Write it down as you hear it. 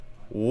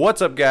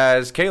What's up,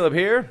 guys? Caleb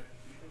here.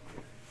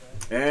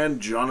 And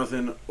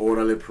Jonathan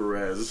Orale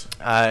Perez.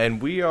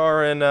 And we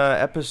are in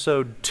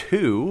episode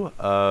 2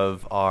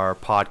 of our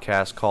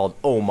podcast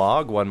called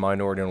OMOG, One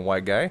Minority and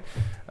White Guy.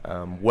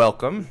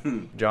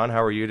 Welcome. John,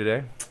 how are you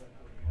today?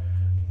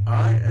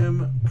 I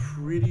am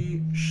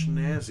pretty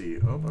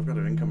snazzy. Oh, I've got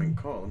an incoming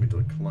call. Let me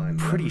decline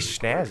that. Pretty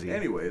snazzy?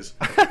 Anyways.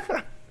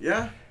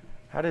 Yeah.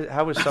 How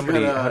does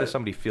somebody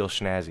feel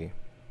snazzy?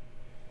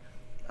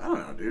 I don't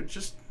know, dude.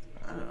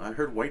 I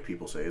heard white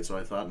people say it, so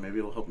I thought maybe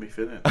it'll help me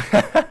fit in.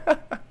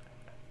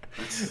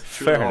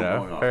 Fair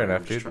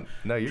enough, dude.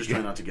 You're just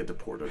trying not to get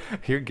deported.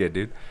 You're good,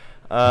 dude.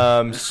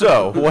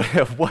 So,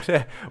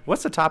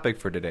 what's the topic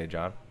for today,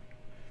 John?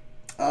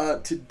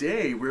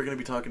 Today, we're going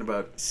to be talking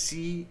about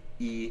CES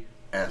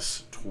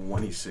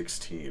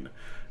 2016.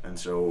 And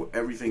so,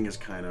 everything is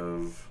kind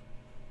of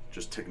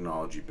just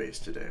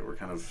technology-based today. We're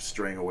kind of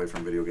straying away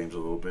from video games a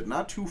little bit.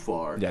 Not too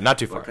far. Yeah, not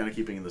too far. But kind of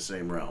keeping in the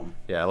same realm.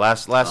 Yeah,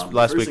 last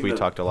week we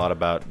talked a lot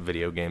about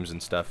video games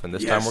and stuff, and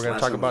this time we're going to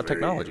talk about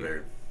technology.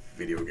 Very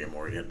video game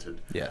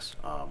oriented. Yes.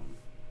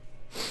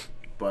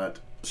 But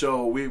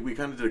so we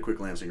kind of did a quick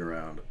glancing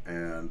around,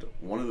 and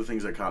one of the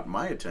things that caught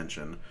my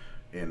attention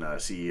in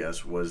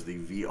CES was the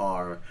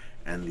VR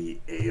and the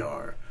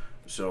AR.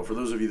 So for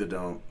those of you that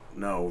don't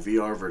know,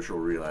 VR, virtual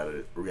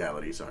reality,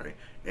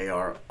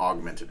 AR,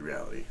 augmented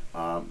reality.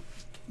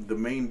 The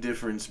main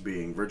difference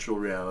being virtual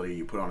reality,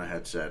 you put on a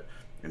headset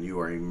and you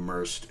are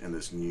immersed in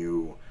this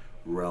new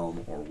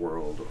realm or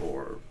world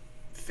or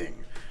thing.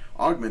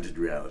 Augmented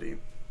reality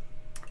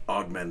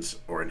augments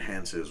or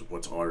enhances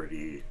what's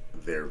already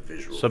there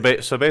visually.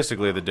 So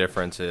basically the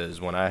difference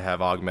is when I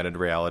have augmented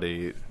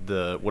reality,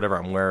 the whatever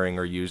I'm wearing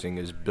or using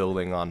is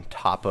building on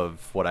top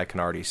of what I can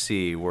already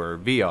see, where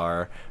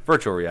VR,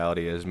 virtual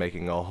reality, is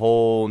making a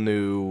whole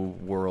new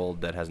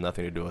world that has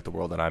nothing to do with the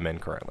world that I'm in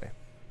currently.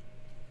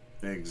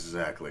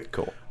 Exactly.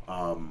 Cool.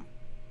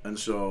 And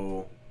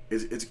so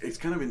it's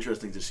kind of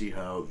interesting to see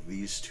how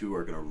these two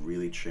are going to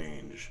really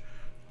change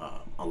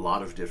a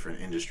lot of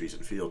different industries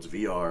and fields.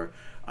 VR,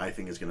 I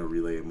think, is going to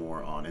relay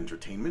more on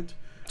entertainment.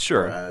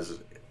 Sure. Whereas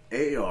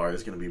AR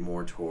is going to be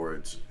more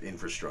towards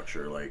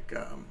infrastructure, like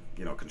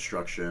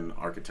construction,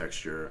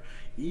 architecture,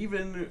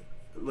 even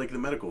like the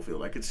medical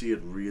field. I could see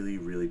it really,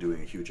 really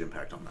doing a huge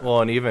impact on that.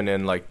 Well, and even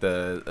in like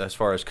as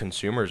far as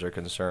consumers are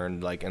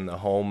concerned, like in the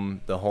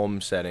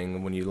home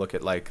setting, when you look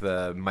at like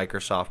the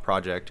Microsoft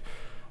project,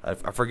 I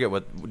forget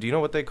do you know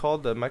what they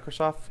called the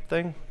Microsoft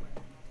thing?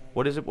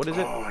 What is it?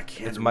 Oh, I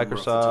can't. It's remember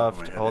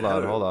Microsoft. Hold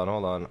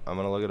on. I'm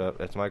gonna look it up.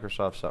 It's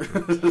Microsoft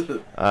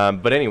something.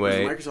 But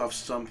anyway, it's Microsoft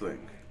something.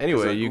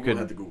 Anyway, Google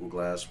had the Google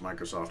Glass.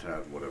 Microsoft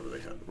had whatever they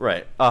had.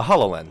 Right.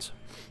 HoloLens.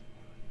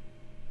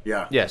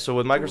 Yeah. Yeah. So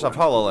with Microsoft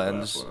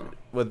HoloLens,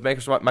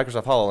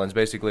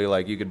 basically,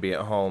 like you could be at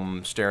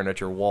home staring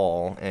at your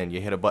wall, and you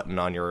hit a button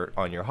on your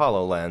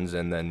HoloLens,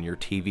 and then your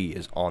TV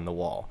is on the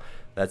wall.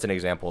 That's an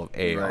example of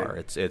AR.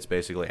 Right. It's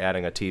basically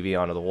adding a TV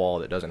onto the wall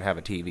that doesn't have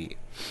a TV.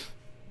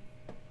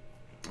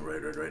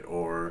 Right.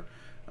 Or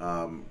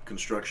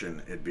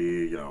construction, it'd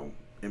be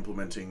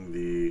implementing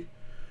the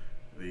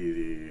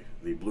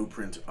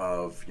blueprint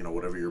of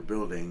whatever you're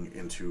building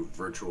into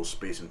virtual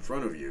space in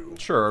front of you.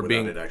 Sure, or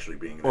it actually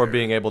being there.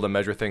 being able to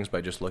measure things by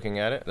just looking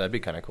at it. That'd be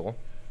kind of cool.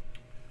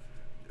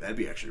 That'd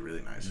be actually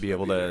really nice. Be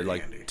able to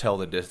tell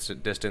the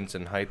distance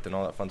and height and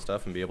all that fun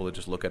stuff, and be able to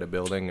just look at a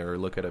building or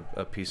look at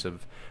a piece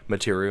of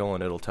material,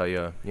 and it'll tell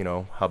you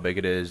how big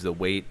it is, the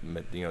weight,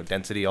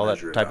 density, all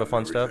that type of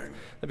fun stuff.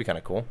 That'd be kind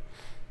of cool.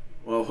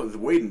 Well, the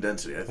weight and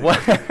density, I think.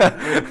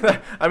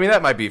 I mean,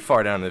 that might be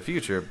far down in the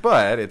future,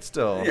 but it's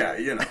still...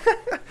 Yeah,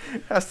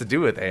 has to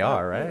do with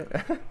AR, right?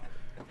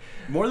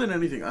 More than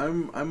anything,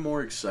 I'm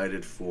more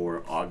excited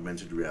for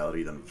augmented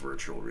reality than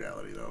virtual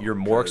reality, though. You're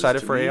more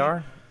excited for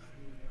AR?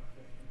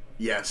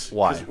 Yes.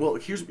 Why? Well,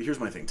 here's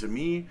my thing. To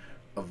me,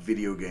 a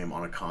video game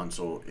on a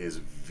console is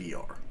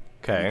VR.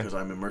 Okay. Because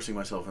I'm immersing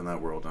myself in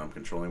that world and I'm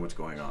controlling what's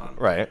going on.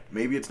 Right.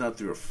 Maybe it's not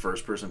through a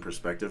first-person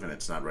perspective and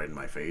it's not right in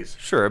my face.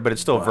 Sure, but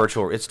it's still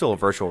virtual. It's still a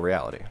virtual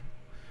reality.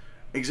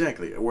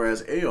 Exactly.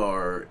 Whereas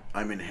AR,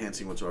 I'm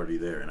enhancing what's already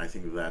there, and I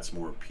think that's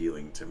more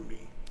appealing to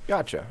me.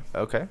 Gotcha.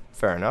 Okay.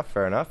 Fair enough.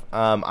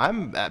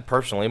 I'm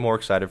personally more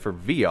excited for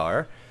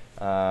VR.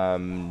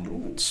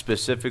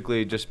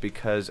 Specifically just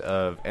because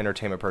of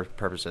entertainment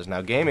purposes.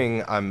 Now,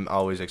 gaming I'm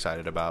always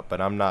excited about, but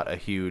I'm not a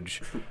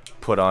huge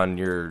put on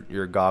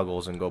your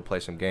goggles and go play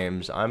some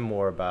games. I'm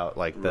more about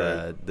like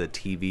the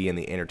TV and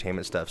the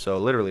entertainment stuff. So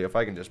literally, if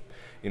I can just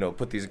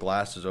put these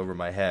glasses over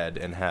my head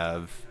and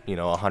have a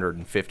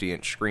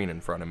 150-inch screen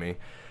in front of me,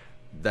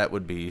 that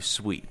would be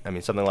sweet. I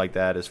mean, something like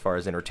that, as far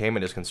as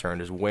entertainment is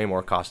concerned, is way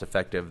more cost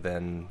effective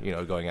than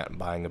going out and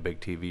buying a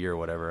big TV or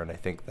whatever. And I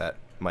think that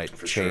might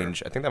change.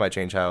 Sure. I think that might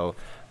change how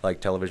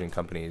like television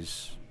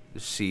companies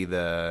see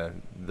the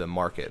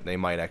market. They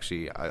might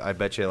actually. I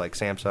bet you like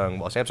Samsung.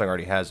 Well, Samsung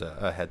already has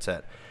a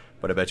headset,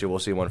 but I bet you we'll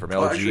see one from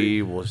LG.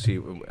 Actually, we'll see.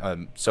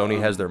 Sony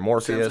has their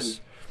Morpheus.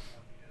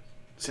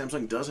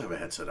 Samsung does have a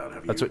headset out.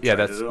 Have you?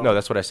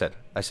 That's what I said.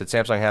 I said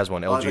Samsung has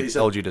one.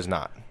 LG does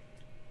not.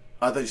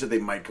 I thought you said they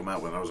might come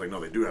out with it. I was like,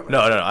 no, they do have it. No.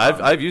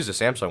 I've used the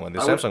Samsung one. The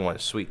Samsung one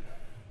is sweet.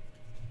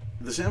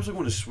 The Samsung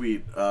one is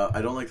sweet.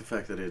 I don't like the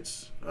fact that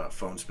it's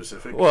phone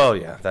specific. Well,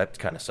 yeah, that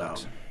kind of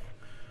sucks.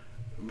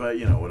 But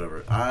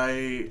whatever.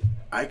 I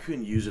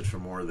couldn't use it for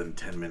more than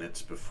 10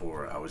 minutes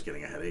before I was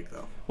getting a headache,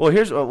 though.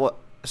 Well,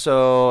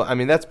 so I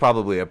mean that's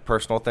probably a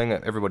personal thing.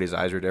 Everybody's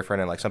eyes are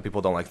different, and like some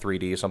people don't like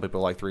 3D, some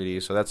people like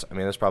 3D. So that's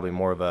probably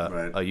more of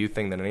a you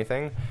thing than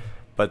anything.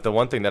 But the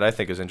one thing that I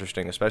think is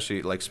interesting,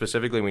 especially like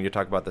specifically when you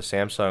talk about the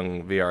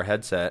Samsung VR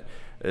headset,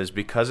 is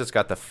because it's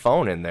got the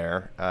phone in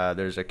there.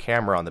 There's a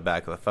camera on the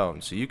back of the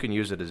phone, so you can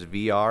use it as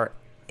VR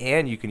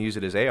and you can use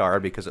it as AR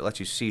because it lets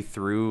you see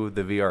through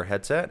the VR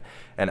headset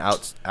and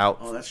out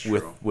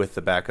with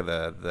the back of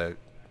the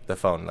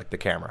phone, like the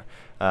camera.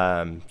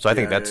 So I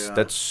think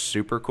that's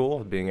super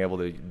cool, being able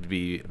to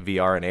be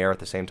VR and AR at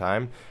the same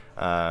time.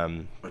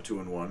 A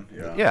 2-in-1,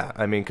 yeah. Yeah,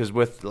 I mean, because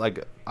with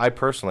like I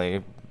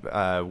personally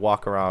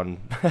walk around.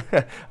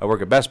 I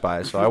work at Best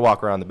Buy, so I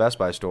walk around the Best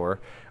Buy store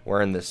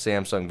wearing this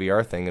Samsung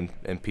VR thing,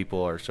 and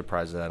people are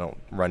surprised that I don't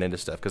run into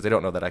stuff because they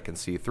don't know that I can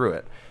see through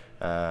it.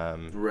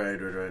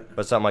 Right.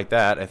 But something like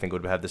that, I think,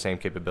 would have the same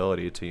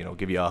capability to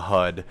give you a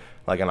HUD,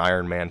 like an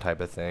Iron Man type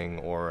of thing,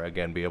 or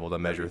again be able to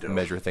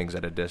measure things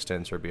at a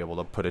distance, or be able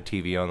to put a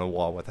TV on the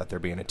wall without there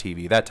being a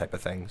TV, that type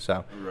of thing.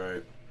 So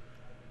right.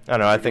 I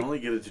don't know. I think only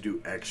get it to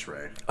do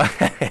X-ray.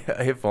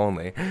 If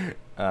only.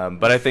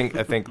 But I think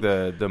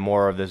the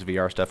more of this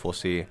VR stuff we'll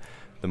see,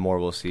 the more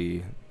we'll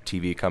see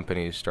TV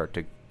companies start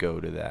to go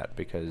to that,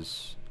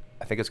 because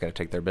I think it's going to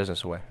take their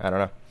business away. I don't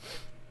know.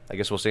 I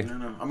guess we'll see.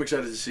 No. I'm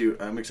excited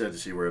to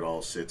see where it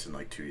all sits in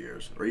like 2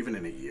 years, or even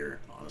in a year.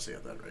 Honestly,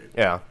 at that rate.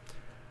 Yeah.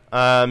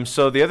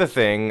 So the other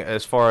thing,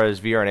 as far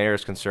as VR and AR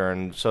is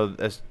concerned,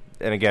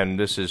 and again,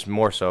 this is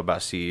more so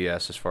about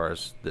CES as far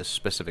as this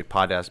specific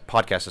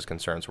podcast is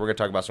concerned. So we're going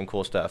to talk about some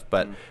cool stuff.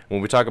 But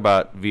when we talk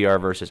about VR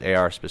versus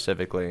AR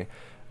specifically,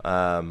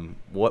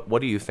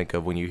 what do you think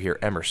of when you hear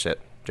Emersit,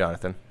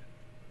 Jonathan?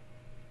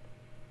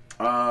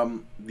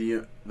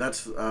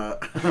 That's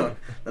the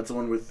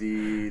one with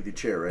the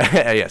chair, right?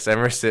 Yes,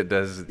 Emersit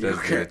does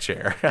the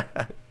chair.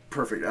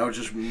 Perfect. I was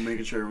just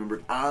making sure I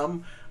remembered.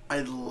 I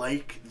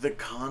like the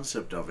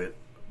concept of it,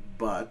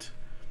 but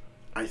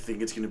I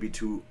think it's going to be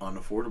too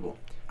unaffordable.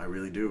 I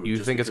really do. You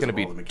think it's going to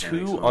be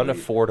too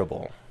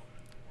unaffordable?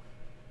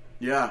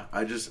 Yeah,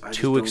 I just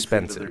too don't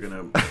expensive. Think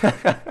that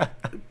they're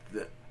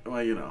gonna.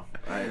 Well,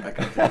 I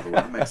can't think of the word.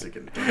 I'm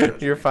Mexican.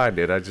 You're fine,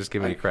 dude. I was just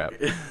giving you crap.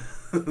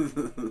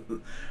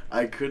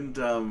 I couldn't.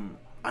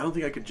 I don't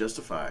think I could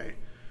justify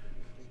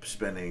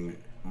spending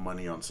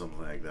money on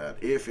something like that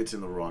if it's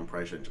in the wrong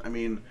price range. I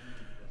mean,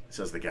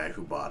 says the guy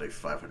who bought a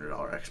 $500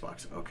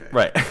 Xbox. Okay,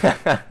 right.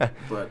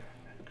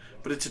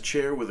 But it's a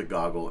chair with a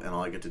goggle, and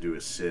all I get to do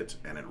is sit,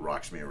 and it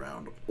rocks me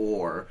around.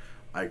 Or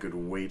I could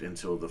wait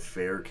until the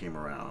fair came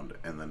around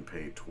and then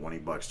pay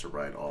 $20 to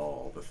ride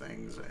all the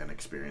things and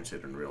experience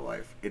it in real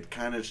life. It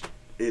kind of.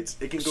 It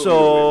can go. So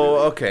either way,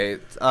 really. Okay,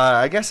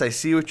 I guess I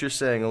see what you're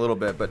saying a little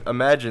bit, but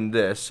imagine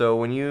this. So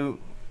when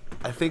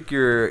I think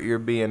you're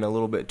being a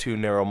little bit too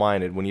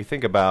narrow-minded when you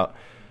think about,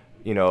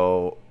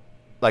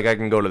 like I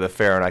can go to the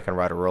fair and I can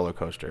ride a roller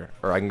coaster,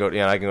 or I can go to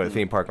the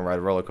theme park and ride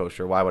a roller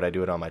coaster. Why would I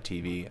do it on my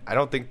TV? I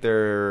don't think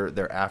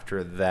they're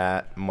after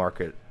that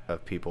market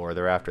of people, or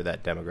they're after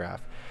that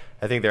demographic.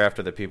 I think they're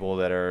after the people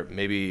that are,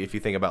 maybe if you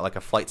think about like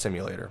a flight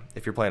simulator.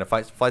 If you're playing a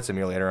flight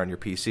simulator on your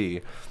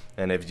PC,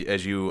 and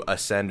as you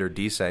ascend or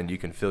descend, you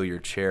can feel your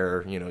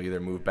chair,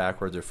 either move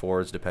backwards or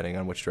forwards depending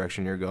on which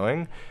direction you're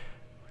going.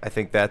 I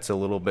think that's a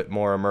little bit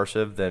more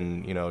immersive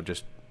than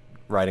just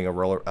riding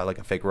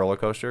a fake roller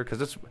coaster,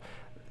 because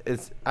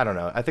it's I don't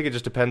know. I think it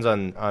just depends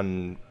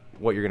on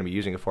what you're going to be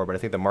using it for. But I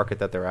think the market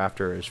that they're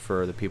after is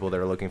for the people that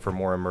are looking for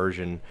more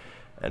immersion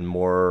and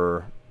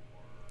more,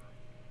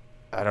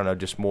 I don't know,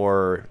 just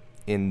more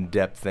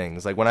in-depth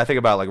things. Like when I think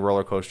about like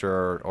roller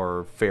coaster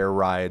or fair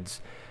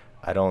rides,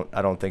 I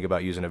don't think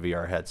about using a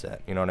VR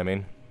headset. You know what I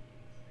mean?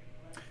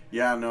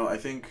 Yeah, no, I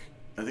think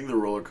the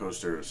roller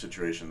coaster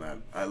situation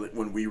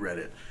when we read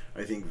it,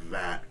 I think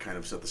that kind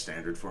of set the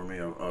standard for me.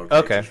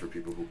 Okay. Just for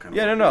people who kind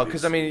of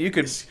because I mean you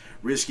could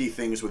risky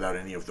things without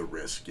any of the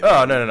risk.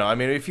 Oh no! I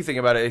mean, if you think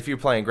about it, if you're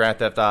playing Grand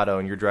Theft Auto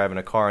and you're driving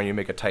a car and you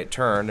make a tight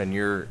turn and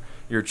your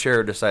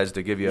chair decides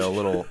to give you a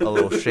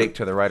little shake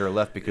to the right or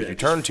left because you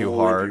turn too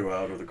hard. You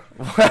out of the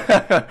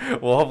car.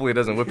 Well, hopefully it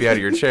doesn't whip you out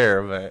of your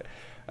chair, but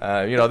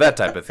that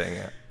type of thing.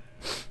 Yeah.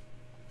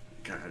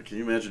 God, can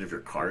you imagine if your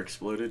car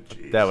exploded?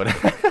 Jeez. That would.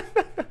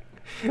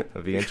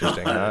 That'd be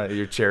interesting, huh?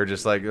 Your chair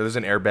just like there's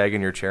an airbag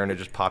in your chair and it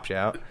just pops you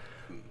out.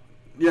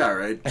 Yeah,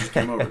 right. Just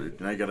came over.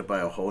 Now you got to buy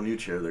a whole new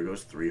chair. There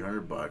goes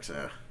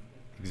 $300.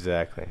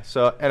 Exactly.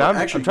 So, and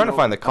I'm trying to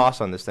find the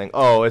cost on this thing.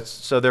 Oh,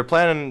 they're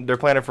planning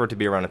for it to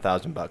be around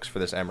 $1,000 for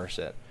this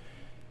Emersit.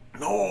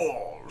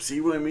 No, see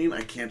what I mean?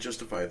 I can't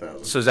justify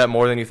 $1,000. So is that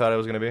more than you thought it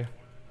was going to be?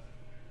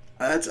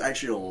 That's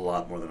actually a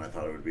lot more than I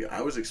thought it would be.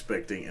 I was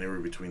expecting anywhere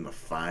between the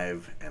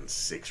 5 and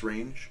 6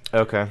 range.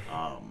 Okay.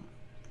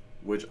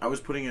 Which I was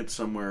putting it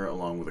somewhere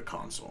along with a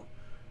console.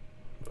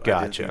 Gotcha.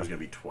 I didn't think it was going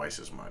to be twice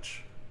as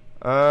much.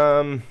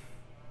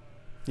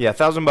 Yeah,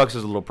 $1,000 is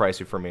a little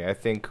pricey for me. I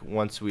think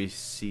once we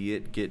see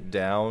it get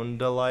down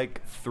to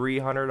like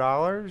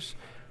 $300,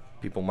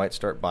 people might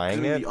start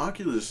buying it.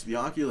 The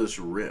Oculus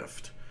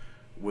Rift,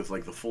 with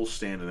like the full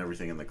stand and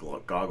everything, and the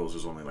goggles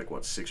is only like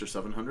what, 600 or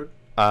 700.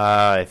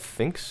 I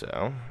think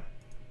so.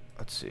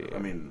 Let's see. I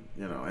mean,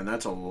 and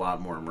that's a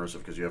lot more immersive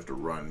because you have to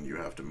run, you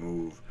have to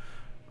move.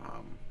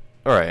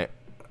 All right.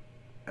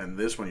 And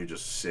this one, you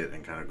just sit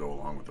and kind of go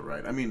along with the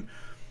ride. I mean,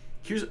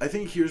 I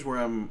think here's where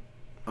I'm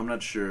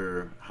not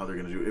sure how they're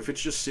going to do it. If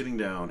it's just sitting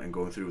down and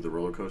going through the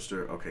roller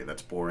coaster, okay,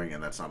 that's boring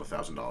and that's not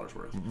 $1,000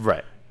 worth.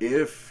 Right.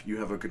 If you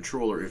have a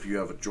controller, if you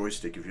have a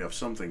joystick, if you have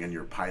something and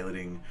you're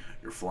piloting,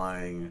 you're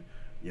flying,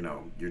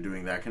 you're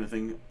doing that kind of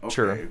thing, okay,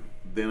 sure,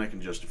 then I can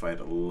justify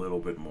it a little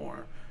bit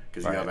more.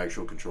 Because you have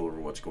actual control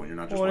over what's going. You're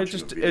not just well,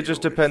 watching a video. It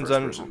just depends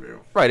on view.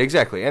 Right,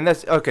 exactly, and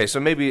that's okay.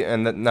 So maybe,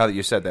 now that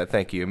you said that,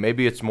 thank you.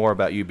 Maybe it's more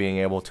about you being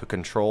able to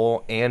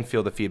control and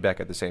feel the feedback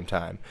at the same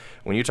time.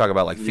 When you talk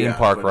about like theme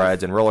park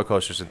rides and roller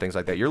coasters and things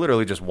like that, you're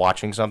literally just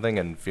watching something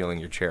and feeling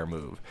your chair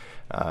move.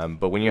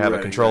 But when you have a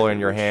controller in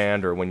your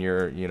hand, or when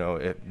you're,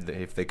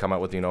 if they come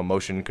out with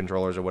motion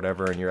controllers or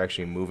whatever, and you're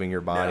actually moving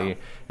your body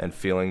and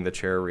feeling the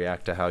chair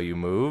react to how you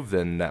move,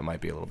 then that might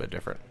be a little bit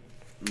different.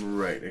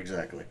 Right,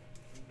 exactly.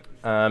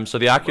 So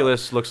the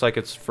Oculus looks like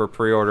it's for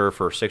pre-order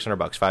for $600,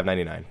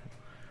 $599.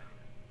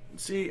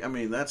 See, I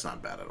mean, that's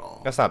not bad at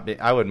all. That's not.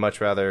 I would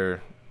much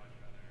rather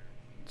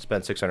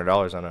spend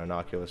 $600 on an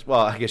Oculus.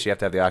 Well, I guess you have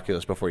to have the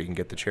Oculus before you can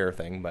get the chair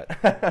thing, but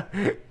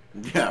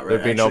yeah, right.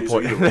 There'd be no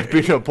point. There'd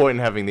be no point in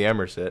having the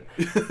Emersit.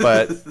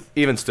 But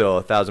even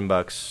still,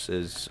 $1,000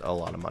 is a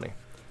lot of money,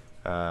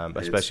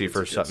 especially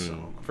for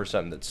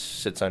something that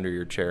sits under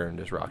your chair and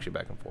just rocks you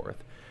back and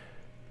forth.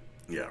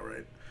 Yeah,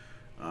 right.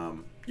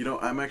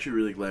 I'm actually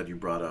really glad you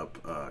brought up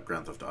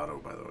Grand Theft Auto,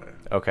 by the way.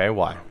 Okay,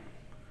 why?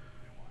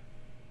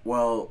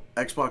 Well,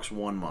 Xbox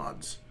One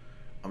mods.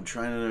 I'm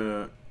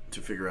trying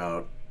to figure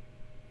out,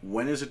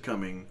 when is it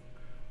coming,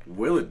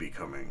 will it be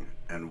coming,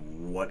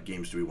 and what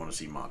games do we want to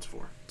see mods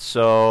for?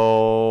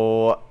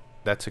 So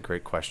that's a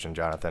great question,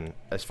 Jonathan.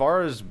 As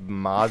far as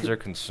mods are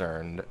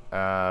concerned,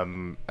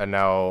 and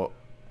now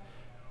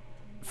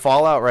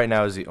Fallout right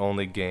now is the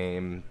only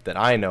game that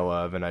I know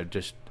of, and I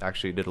just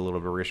actually did a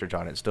little bit of research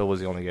on it. It still was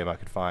the only game I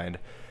could find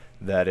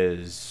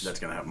that's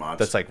gonna have mods.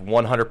 That's like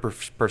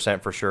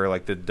 100% for sure.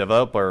 Like the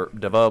developer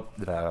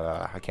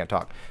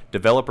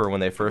when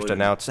they first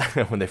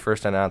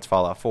announced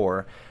Fallout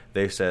 4,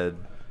 they said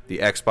the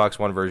Xbox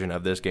One version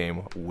of this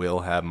game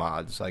will have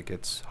mods. Like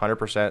it's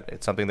 100%.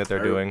 It's something that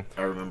they're doing.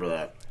 I remember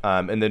that.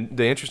 And then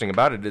the interesting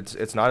about it,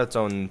 it's not its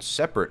own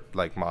separate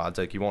like mods.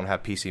 Like you won't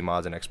have PC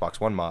mods and Xbox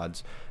One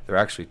mods. They're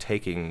actually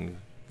taking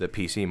the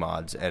PC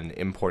mods and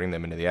importing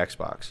them into the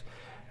Xbox.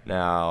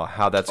 Now,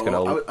 how that's going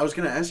to... I was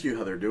going to ask you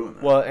how they're doing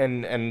that. Well,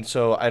 and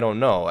so I don't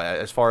know.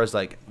 As far as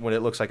like, what it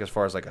looks like,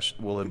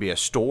 will it be a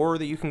store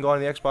that you can go on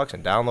the Xbox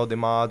and download the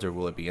mods, or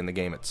will it be in the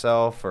game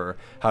itself, or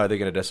how are they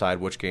going to decide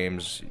which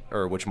games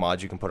or which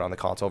mods you can put on the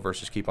console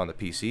versus keep on the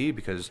PC?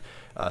 Because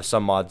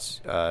some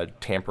mods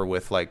tamper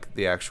with like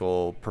the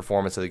actual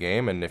performance of the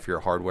game, and if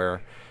your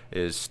hardware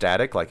is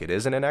static like it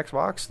is in an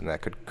Xbox, then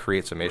that could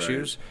create some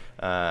issues.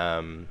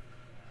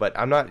 But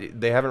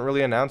they haven't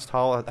really announced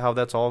how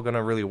that's all going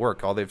to really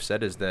work. All they've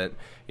said is that,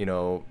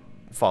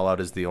 Fallout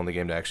is the only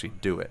game to actually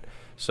do it.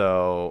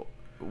 So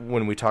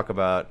when we talk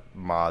about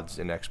mods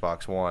in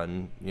Xbox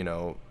One,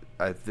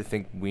 I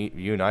think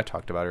you and I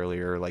talked about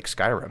earlier, like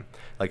Skyrim.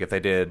 Like if they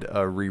did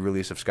a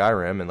re-release of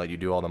Skyrim and let you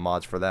do all the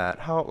mods for that,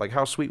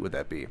 how sweet would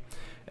that be?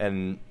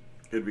 And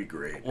it'd be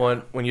great.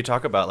 When you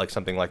talk about like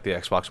something like the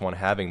Xbox One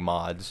having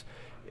mods,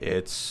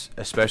 it's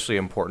especially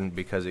important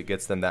because it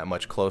gets them that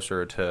much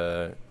closer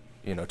to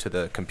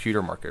the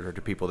computer market, or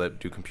to people that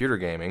do computer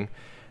gaming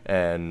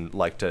and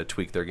like to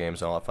tweak their games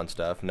and all that fun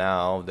stuff.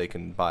 Now they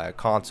can buy a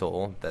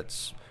console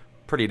that's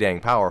pretty dang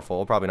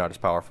powerful, probably not as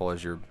powerful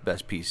as your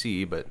best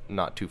PC, but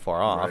not too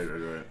far off,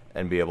 right.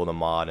 And be able to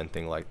mod and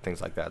things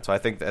like that. So I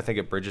think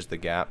it bridges the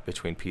gap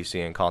between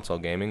PC and console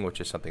gaming, which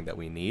is something that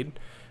we need.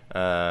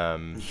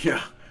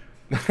 Yeah.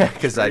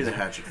 Because the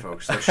hatchet,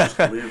 folks. Let's just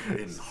live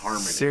in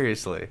harmony.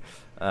 Seriously.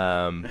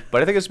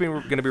 But I think it's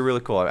going to be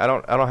really cool. I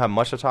don't have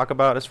much to talk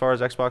about as far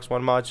as Xbox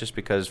One mods, just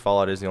because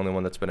Fallout is the only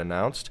one that's been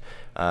announced.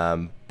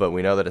 But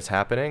we know that it's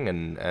happening,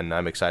 and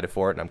I'm excited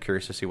for it, and I'm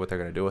curious to see what they're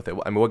going to do with it.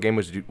 I mean, what game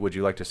would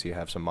you like to see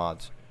have some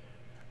mods?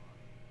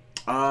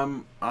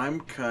 I'm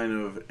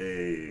kind of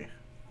a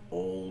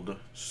old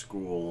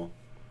school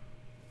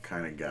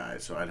kind of guy,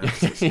 so I'd have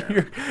to say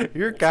Skyrim.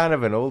 You're kind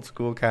of an old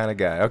school kind of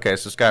guy. Okay,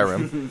 so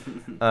Skyrim.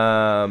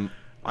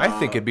 I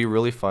think it'd be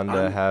really fun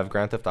to have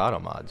Grand Theft Auto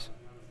mods.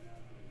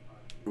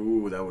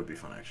 Ooh, that would be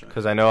fun, actually.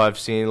 Because I know I've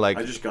seen, like...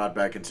 I just got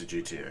back into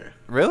GTA.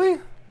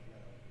 Really?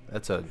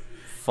 That's a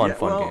fun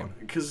game.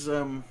 Because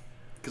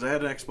I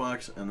had an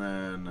Xbox, and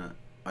then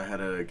I had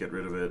to get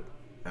rid of it,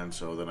 and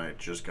so then I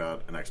just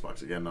got an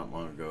Xbox again not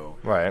long ago.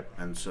 Right.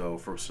 And so,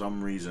 for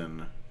some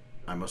reason,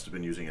 I must have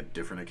been using a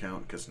different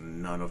account, because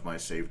none of my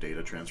save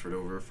data transferred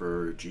over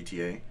for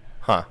GTA.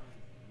 Huh.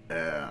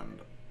 And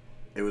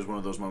it was one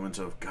of those moments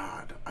of,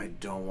 God, I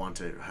don't want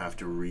to have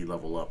to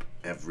re-level up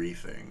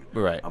everything.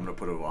 Right. I'm going to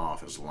put it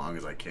off as long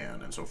as I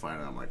can. And so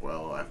finally I'm like,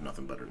 well, I have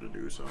nothing better to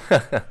do, so.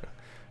 Fair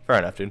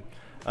enough, dude.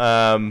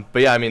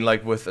 But yeah, I mean,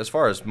 like, with as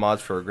far as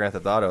mods for Grand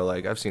Theft Auto,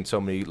 like, I've seen so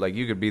many, like,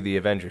 you could be the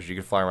Avengers, you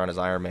could fly around as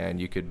Iron Man,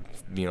 you could,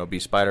 be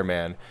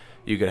Spider-Man,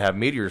 you could have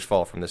meteors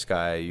fall from the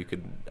sky, you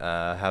could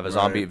have a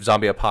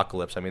zombie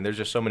apocalypse. I mean, there's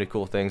just so many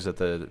cool things that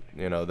the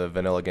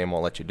vanilla game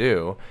won't let you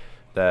do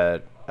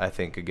that I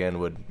think, again,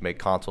 would make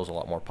consoles a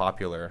lot more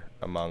popular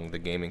among the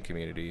gaming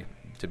community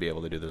to be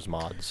able to do those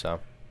mods, so.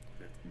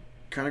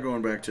 Kind of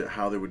going back to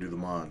how they would do the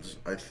mods,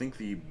 I think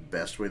the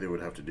best way they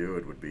would have to do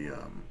it would be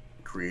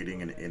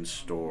creating an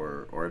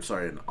in-store,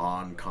 an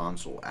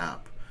on-console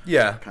app.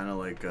 Yeah. Kind of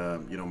like,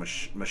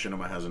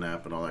 Machinima has an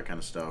app and all that kind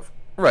of stuff.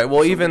 Right, well,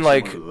 Something even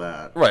like,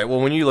 that. right,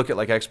 well, when you look at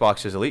like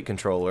Xbox's Elite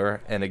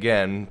controller, and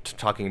again,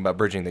 talking about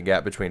bridging the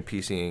gap between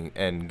PC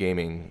and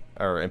gaming,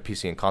 and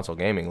PC and console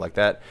gaming, like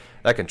that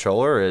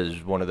controller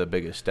is one of the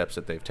biggest steps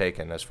that they've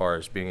taken as far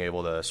as being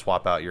able to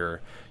swap out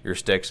your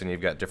sticks, and you've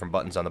got different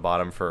buttons on the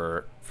bottom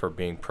for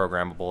being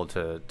programmable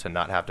to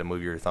not have to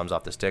move your thumbs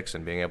off the sticks,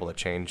 and being able to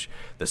change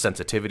the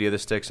sensitivity of the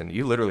sticks, and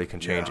you literally can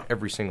change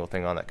every single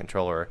thing on that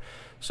controller.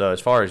 So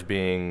as far as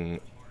being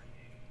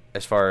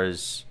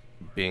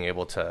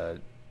able to,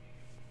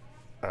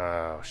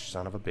 oh,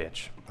 son of a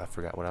bitch, I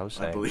forgot what I was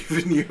saying. I believe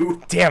in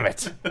you. Damn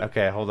it.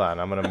 Okay, hold on.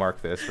 I'm going to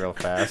mark this real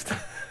fast.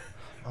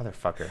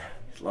 Motherfucker.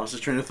 Lost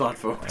his train of thought,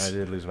 folks. I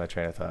did lose my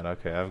train of thought.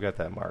 Okay, I've got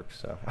that marked,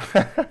 so.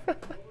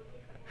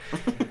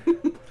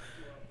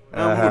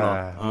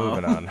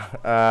 Moving on.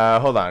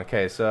 Hold on.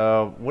 Okay,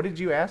 so what did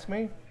you ask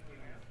me?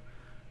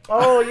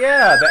 Oh,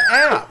 yeah, the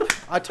app.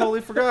 I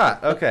totally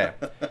forgot. Okay.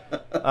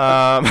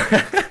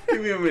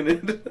 Give me a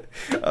minute.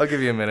 I'll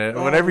give you a minute.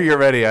 Whenever you're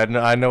ready, I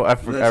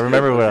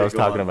remember what I was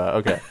talking about.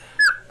 Okay.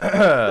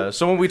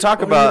 So when we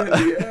talk about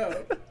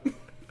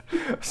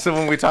so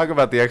when we talk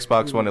about the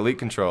Xbox One Elite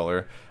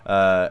controller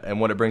and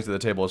what it brings to the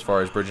table as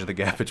far as bridging the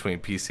gap between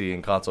PC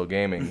and console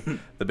gaming,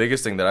 the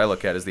biggest thing that I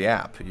look at is the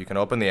app. You can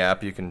open the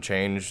app, you can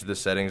change the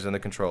settings in the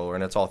controller,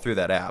 and it's all through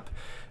that app.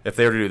 If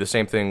they were to do the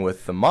same thing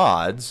with the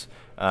mods,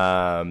 be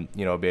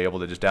able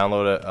to just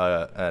download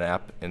an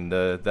app in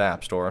the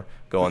App Store,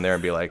 go in there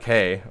and be like,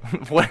 hey,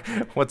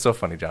 what's so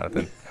funny,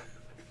 Jonathan?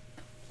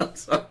 I'm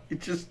sorry,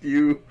 just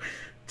you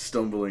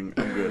stumbling.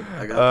 I'm good.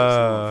 I got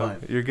this. I'm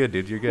fine. You're good,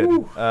 dude. You're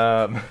good.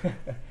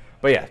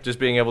 But yeah, just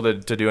being able to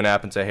do an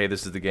app and say, hey,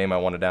 this is the game I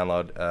want to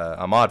download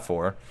a mod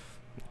for.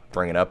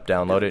 Bring it up,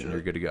 download it, and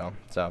you're good to go.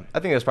 So I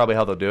think that's probably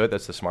how they'll do it.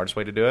 That's the smartest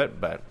way to do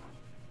it, but...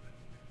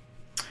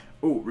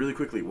 Oh, really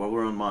quickly, while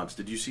we're on mods,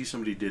 did you see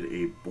somebody did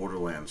a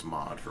Borderlands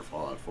mod for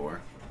Fallout 4?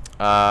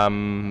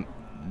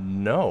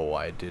 No,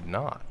 I did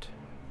not.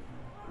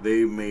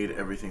 They made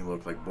everything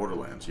look like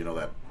Borderlands,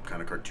 that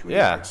kind of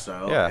cartoony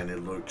style, and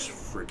it looks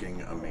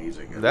freaking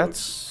amazing. It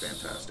looks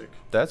fantastic.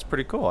 That's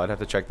pretty cool. I'd have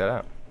to check that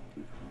out.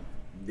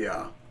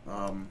 Yeah.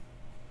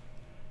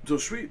 So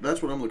sweet,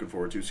 that's what I'm looking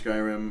forward to.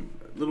 Skyrim,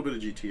 a little bit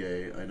of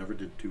GTA. I never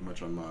did too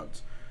much on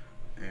mods.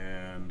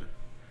 And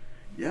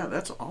yeah,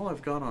 that's all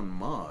I've got on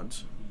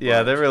mods.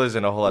 Yeah, there really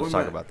isn't a whole lot to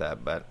talk about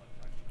that, but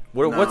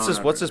what's this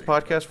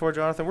podcast for,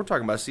 Jonathan? We're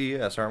talking about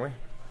CES, aren't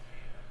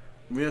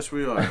we? Yes,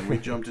 we are. And we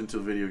jumped into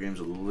video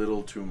games a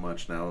little too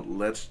much now.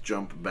 Let's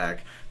jump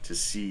back to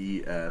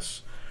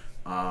CES.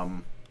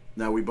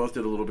 Now, we both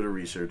did a little bit of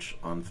research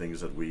on things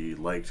that we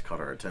liked,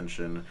 caught our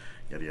attention,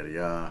 yada, yada,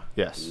 yada.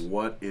 Yes.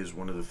 What is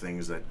one of the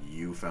things that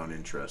you found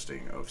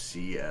interesting of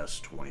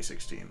CES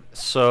 2016?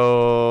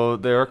 So,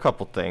 there are a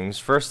couple things.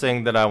 First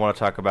thing that I want to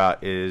talk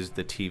about is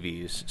the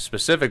TVs,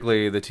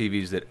 specifically the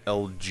TVs that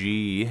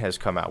LG has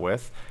come out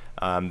with.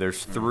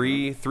 There's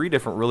three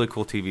different really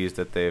cool TVs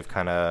that they've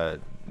kind of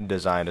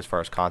designed as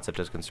far as concept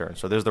is concerned.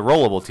 So there's the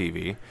rollable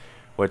TV,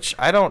 which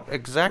I don't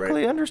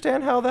exactly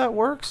understand how that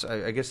works.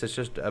 I guess it's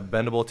just a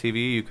bendable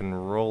TV you can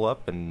roll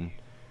up and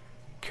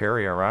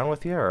carry around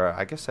with you, or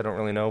I guess I don't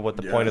really know what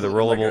the point of the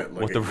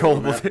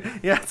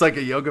rollable. Yeah, it's like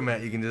a yoga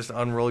mat. You can just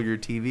unroll your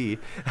TV.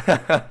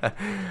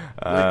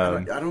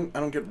 I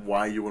don't get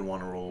why you would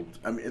want to roll.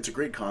 I mean, it's a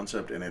great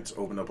concept and it's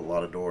opened up a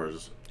lot of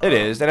doors. It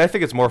is, and I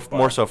think it's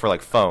more so for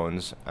like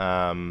phones.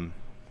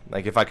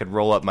 Like if I could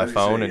roll up my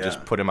phone and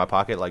just put it in my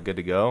pocket, like good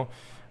to go.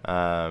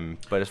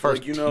 But as far as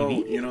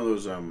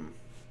TV,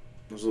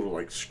 those little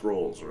like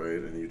scrolls, right?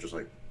 And you just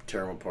like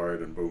tear them apart,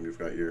 and boom, you've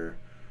got your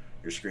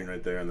screen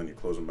right there, and then you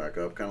close them back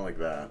up, kind of like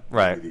that.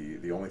 Right.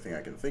 The only thing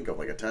I can think of,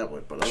 like a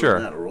tablet, but other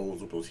than that, a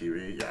rollable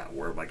TV. Yeah,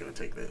 where am I going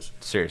to take this?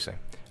 Seriously.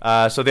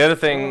 So the other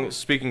thing,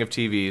 speaking of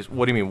TVs,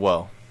 what do you mean?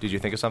 Whoa, did you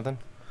think of something?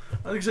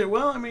 I was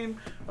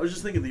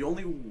just thinking the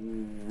only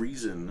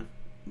reason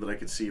that I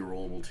could see a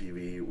rollable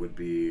TV would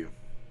be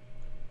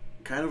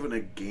kind of in a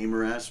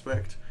gamer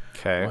aspect.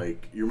 Okay.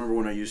 Like, you remember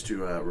when I used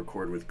to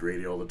record with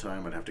Grady all the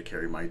time? I'd have to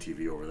carry my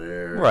TV over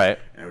there. Right.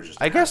 And it was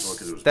just I guess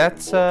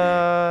that's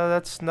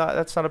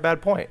not a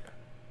bad point.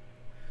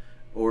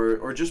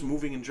 Or just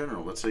moving in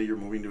general. Let's say you're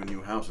moving to a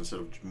new house.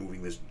 Instead of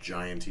moving this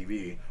giant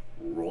TV,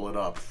 roll it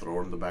up, throw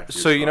it in the back of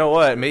your So you know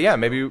truck. what?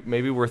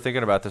 Maybe we're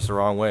thinking about this the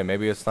wrong way.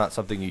 Maybe it's not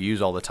something you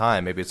use all the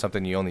time. Maybe it's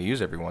something you only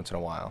use every once in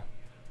a while.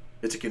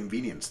 It's a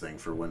convenience thing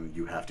for when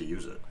you have to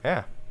use it.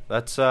 Yeah,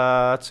 that's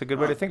a good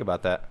way to think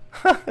about that.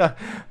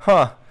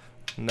 Huh.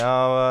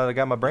 Now I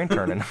got my brain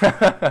turning.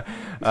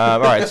 All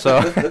right,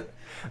 so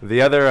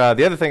the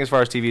other thing as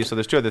far as TV, so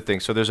there's two other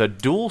things. So there's a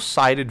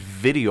dual-sided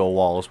video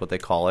wall is what they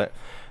call it,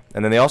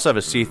 and then they also have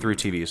a see-through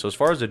TV. So as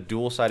far as a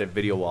dual-sided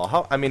video wall,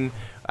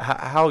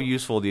 how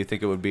useful do you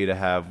think it would be to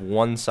have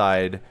one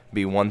side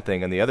be one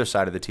thing and the other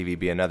side of the TV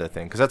be another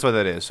thing? Because that's what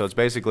that is. So it's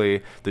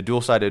basically the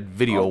dual-sided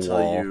video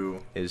wall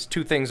is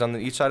two things on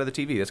each side of the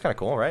TV. That's kind of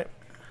cool, right?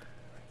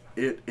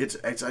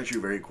 It's actually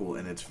very cool,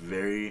 and it's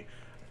very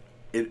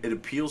it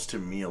appeals to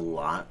me a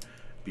lot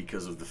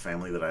because of the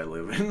family that I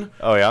live in.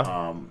 Oh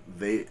yeah.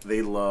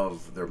 They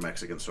love their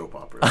Mexican soap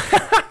operas.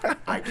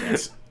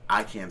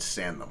 I can't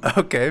stand them.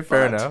 Okay,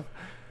 fair enough.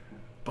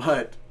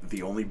 But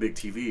the only big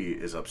TV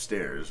is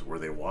upstairs where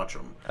they watch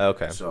them.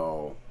 Okay.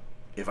 So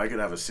if I could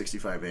have a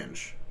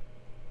 65-inch,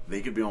 they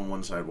could be on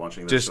one side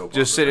watching their soap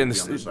just opera, sit in I'd be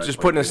on the side just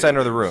playing put in the video center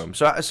of the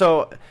games. room.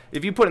 So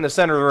if you put in the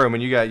center of the room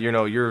and you got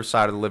your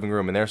side of the living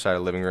room and their side of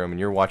the living room and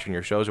you're watching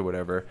your shows or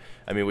whatever,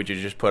 I mean, would you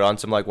just put on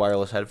some like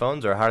wireless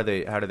headphones, or how do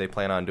they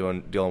plan on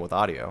dealing with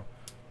audio?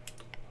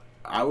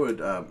 I would,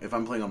 if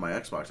I'm playing on my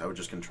Xbox, I would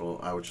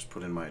just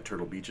put in my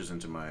Turtle Beaches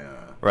into my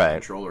Right.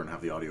 controller and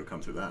have the audio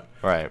come through that.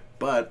 Right.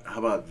 But how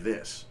about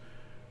this?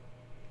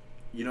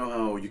 You know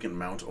how you can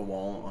mount a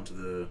wall onto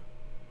the...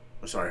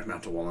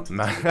 mount a wall onto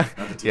the TV.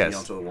 Mount the TV Yes.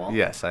 onto the wall.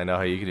 Yes, I know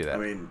how you can do that. I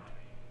mean,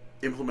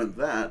 implement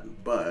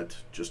that, but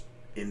just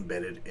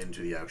embedded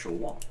into the actual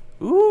wall.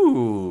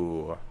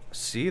 Ooh.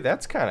 See,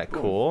 that's kind of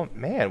cool.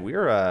 Man,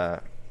 we're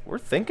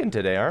thinking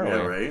today, aren't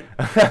Yeah, we? right?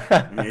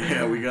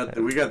 Yeah,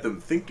 we got them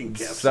thinking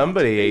caps.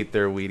 Somebody ate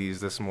their Wheaties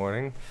this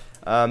morning.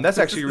 That's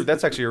actually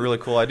a really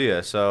cool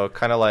idea. So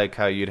kind of like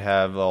how you'd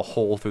have a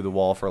hole through the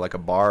wall for like a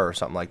bar or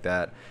something like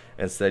that.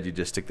 Instead, you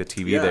just stick the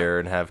TV Yeah. there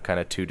and have kind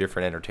of two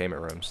different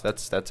entertainment rooms.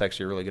 That's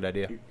actually a really good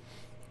idea.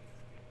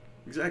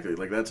 Exactly.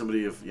 Like that.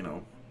 Somebody, if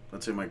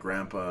let's say my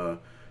grandpa's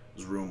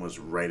room was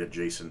right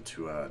adjacent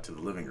to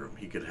the living room,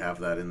 he could have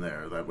that in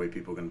there. That way,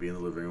 people can be in the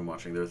living room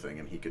watching their thing,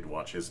 and he could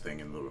watch his thing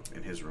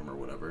in his room or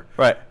whatever.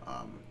 Right.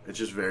 It's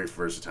just very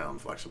versatile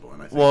and flexible,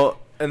 and I think. Well,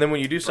 and then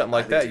when you do something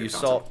like I think that, it's a you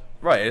good solve. concept.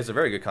 Right, it's a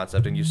very good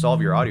concept, and you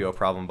solve your audio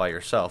problem by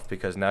yourself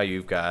because now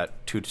you've got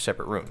two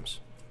separate rooms.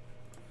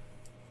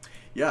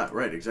 Yeah.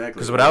 Right. Exactly.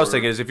 Because what I was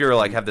thinking is if you're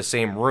like have the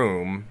same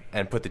room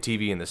and put the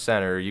TV in the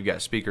center, you've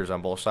got speakers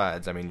on both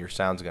sides. I mean, your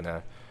sound's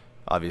gonna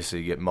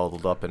obviously get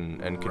muddled up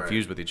and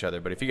confused with each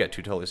other. But if you got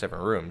two totally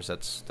separate rooms,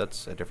 that's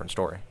a different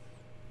story.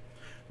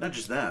 Not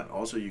just that.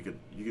 Also, you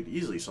could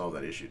easily solve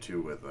that issue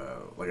too with,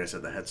 like I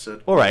said, the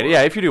headset. Well, right, or-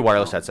 yeah, if you do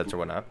wireless headsets or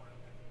whatnot.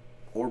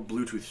 Or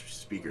Bluetooth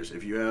speakers.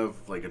 If you have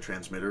like a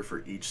transmitter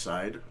for each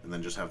side, and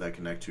then just have that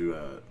connect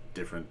to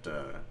different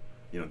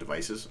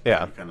devices,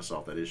 Yeah. you kind of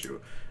solve that issue.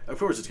 Of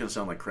course, it's going to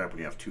sound like crap when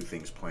you have two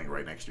things playing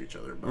right next to each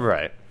other. But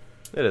Right.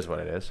 It is what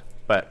it is.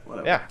 But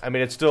Whatever. yeah, I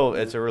mean, it's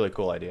a really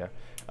cool idea.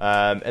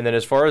 And then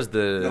as far as I'm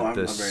the very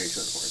excited for it.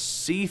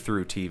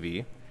 see-through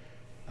TV,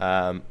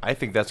 I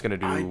think that's going to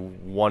do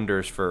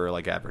wonders for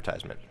like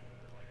advertisement.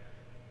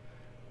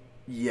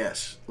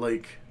 Yes,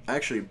 like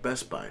actually,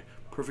 Best Buy,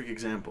 perfect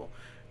example.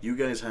 You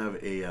guys have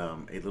a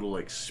little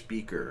like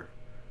speaker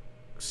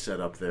set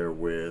up there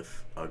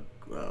with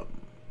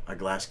a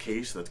glass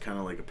case that's kind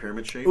of like a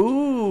pyramid shape.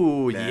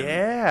 Ooh, Then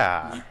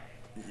yeah.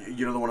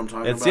 You know the one I'm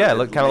talking It's- about?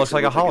 yeah, it kinda looks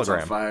like a it's on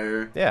hologram.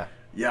 fire. Yeah.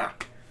 Yeah.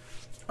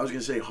 I was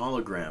gonna say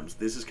holograms.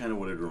 This is kind of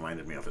what it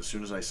reminded me of. As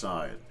soon as I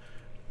saw it,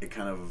 it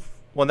kind of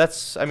Well,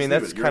 that's think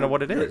that's of it, kind of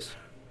what it you're- is.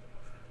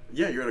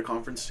 yeah. You're at a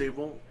conference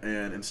table,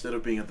 and instead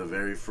of being at the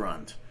very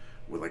front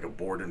with like a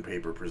board and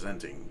paper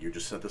presenting, you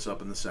just set this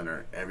up in the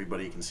center.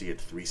 Everybody can see it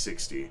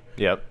 360,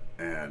 Yep.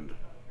 and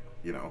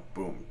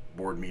boom,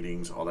 board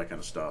meetings, all that kind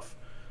of stuff.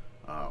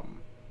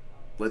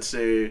 Let's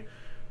say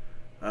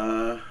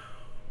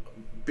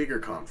bigger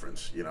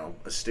conference,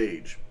 a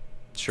stage.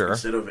 Sure.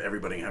 Instead of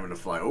everybody having to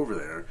fly over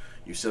there,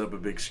 you set up a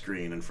big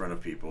screen in front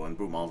of people, and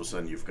boom, all of a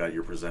sudden you've got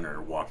your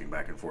presenter walking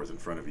back and forth in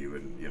front of you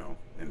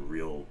in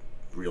real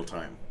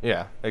time.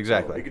 Yeah, So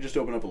exactly. it could just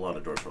open up a lot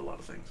of doors for a lot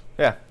of things.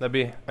 Yeah,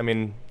 I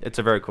mean, it's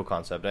a very cool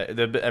concept.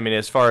 I mean,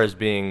 as far as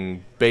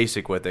being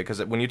basic with it,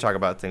 because when you talk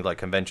about things like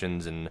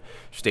conventions and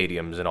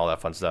stadiums and all that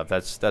fun stuff,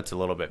 that's a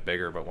little bit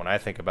bigger. But when I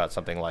think about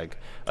something like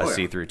a Oh, yeah.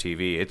 see-through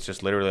TV, it's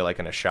just literally like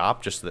in a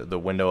shop, just the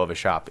window of a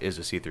shop is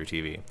a see-through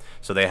TV.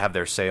 So they have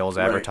their sales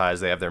Right.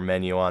 advertised, they have their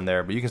menu on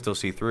there, but you can still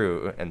see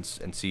through and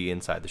see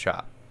inside the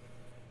shop.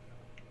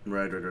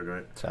 Right.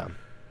 So,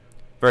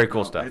 very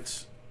cool No,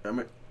 stuff.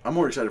 I'm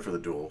more excited for the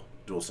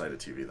dual-sided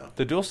TV though.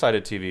 The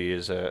dual-sided TV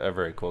is a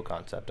very cool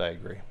concept. I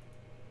agree.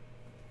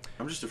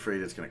 I'm just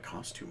afraid it's going to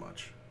cost too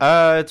much.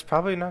 It's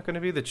probably not going to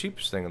be the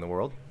cheapest thing in the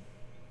world.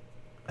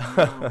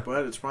 No,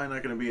 but it's probably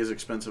not going to be as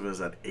expensive as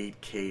that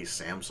 8K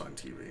Samsung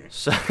TV.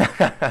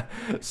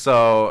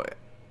 So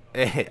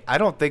I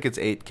don't think it's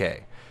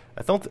 8K.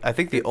 I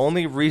think the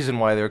only reason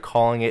why they're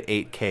calling it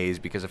 8K is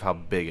because of how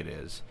big it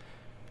is.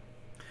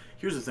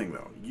 Here's the thing,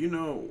 though.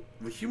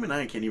 The human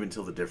eye can't even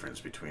tell the difference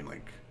between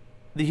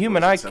the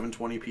human eye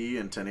 720p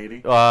and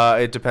 1080.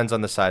 It depends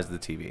on the size of the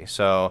TV.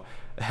 So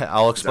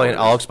I'll explain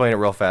it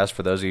real fast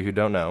for those of you who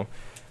don't know.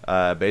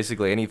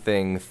 Basically,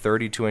 anything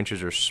 32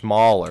 inches or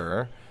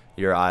smaller,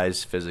 your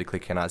eyes physically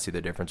cannot see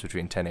the difference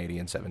between 1080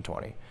 and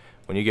 720.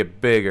 When you get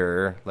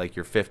bigger, like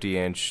your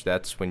 50-inch,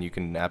 that's when you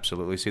can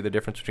absolutely see the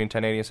difference between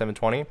 1080 and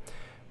 720.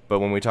 But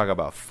when we talk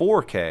about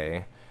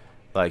 4K,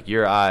 like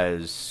your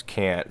eyes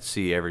can't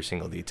see every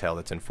single detail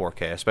that's in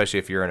 4K, especially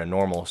if you're in a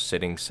normal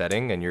sitting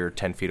setting and you're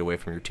 10 feet away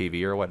from your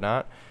TV or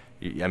whatnot.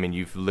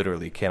 You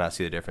literally cannot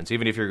see the difference.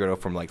 Even if you're going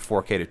from like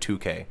 4K to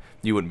 2K,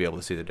 you wouldn't be able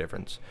to see the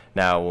difference.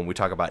 Now, when we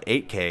talk about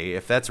 8K,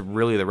 if that's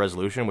really the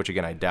resolution, which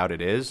again I doubt it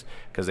is,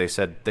 because they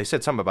said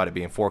something about it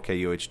being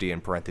 4K UHD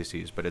in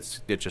parentheses, but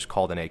it's just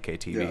called an 8K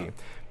TV. Yeah.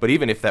 But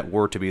even if that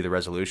were to be the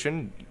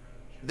resolution,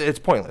 it's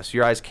pointless.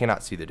 Your eyes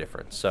cannot see the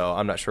difference. So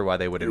I'm not sure why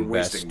they would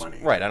invest. Wasting money.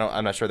 Right.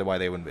 I'm not sure why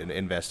they would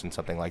invest in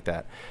something like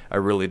that. I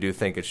really do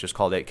think it's just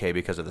called 8K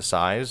because of the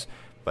size.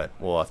 But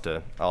I'll have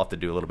to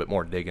do a little bit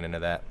more digging into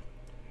that.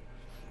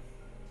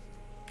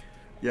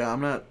 Yeah,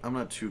 I'm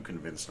not too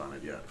convinced on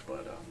it yet.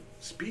 But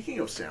speaking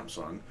of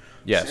Samsung,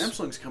 yes.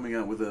 Samsung's coming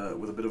out with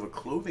a bit of a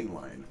clothing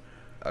line.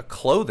 A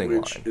clothing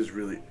line, which is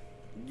really,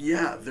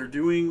 yeah, they're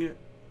doing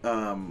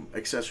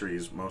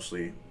accessories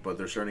mostly, but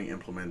they're starting to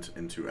implement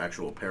into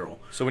actual apparel.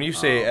 So when you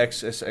say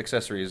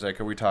accessories, like,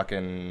 are we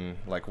talking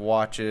like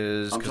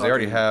watches? Because they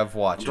already have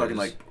watches.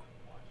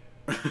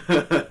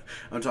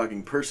 I'm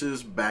talking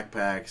purses,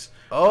 backpacks.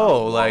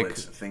 Oh,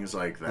 wallets, things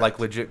like that. Like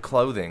legit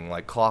clothing,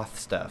 like cloth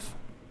stuff.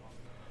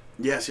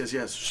 Yes.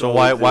 So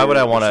why would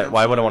I want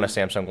a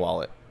Samsung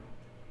wallet?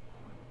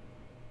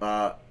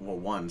 Well,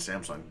 one,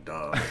 Samsung,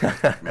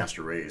 duh.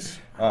 Master Race.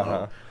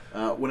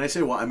 When I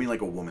say wallet, I mean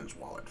like a woman's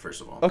wallet,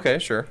 first of all. Okay,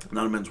 sure.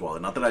 Not a men's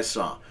wallet. Not that I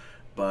saw.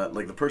 But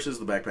like the purses,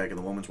 the backpack, and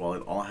the woman's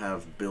wallet all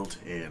have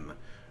built-in...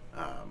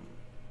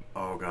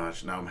 oh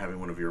gosh, now I'm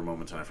having one of your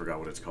moments and I forgot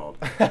what it's called.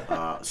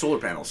 Solar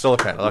panels. Solar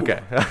panel,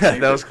 okay.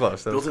 That was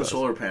close. Built-in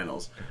solar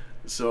panels.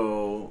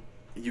 So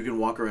you can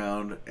walk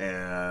around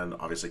and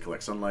obviously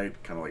collect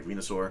sunlight, kind of like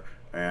Venusaur,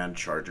 and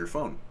charge your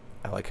phone.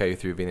 I like how you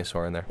threw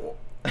Venusaur in there.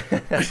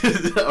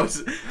 I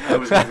was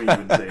hoping you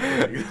wouldn't say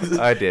anything.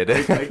 I did.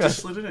 I just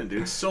slid it in,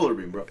 dude. Solar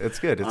beam, bro. It's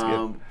good. It's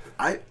good.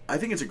 I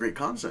think it's a great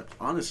concept,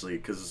 honestly,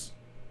 because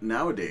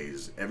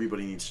nowadays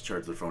everybody needs to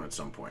charge their phone at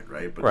some point,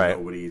 right? But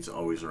nobody's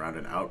always around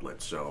an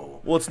outlet,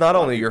 so... Well, it's not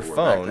only your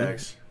phone.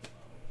 Backpacks,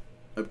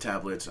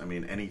 tablets, I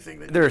mean, anything.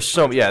 There are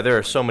so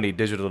many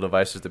digital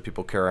devices that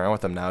people carry around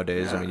with them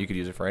nowadays. Yeah. I mean, you could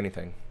use it for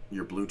anything.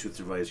 Your Bluetooth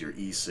device, your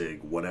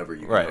e-cig, whatever,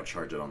 you can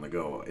charge it on the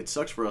go. It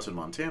sucks for us in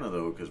Montana,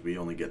 though, because we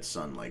only get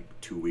sun like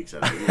 2 weeks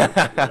out of the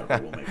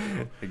year. We'll make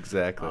it.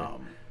 Exactly.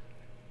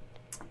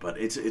 But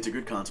it's a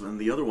good concept. And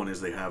the other one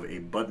is they have a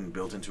button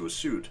built into a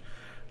suit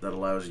that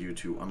allows you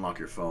to unlock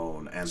your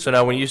phone. And so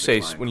now when you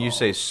say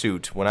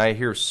suit, when I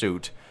hear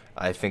suit,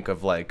 I think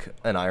of like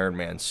an Iron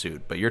Man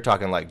suit. But you're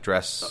talking like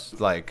dress,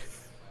 like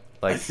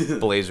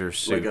blazer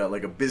suit.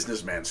 like a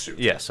businessman suit.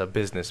 Yes, a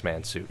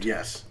businessman suit.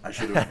 Yes, I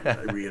should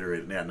have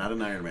reiterated. Yeah, not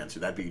an Iron Man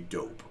suit. That'd be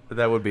dope.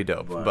 That would be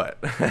dope, but...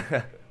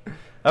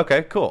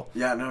 Okay, cool.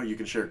 Yeah, no, you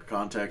can share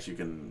contacts. You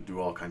can do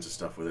all kinds of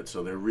stuff with it.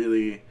 So they're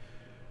really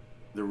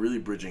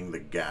bridging the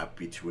gap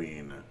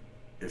between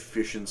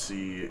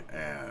efficiency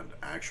and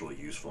actual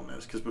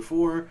usefulness. Because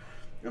before,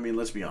 I mean,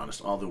 let's be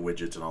honest, all the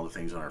widgets and all the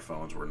things on our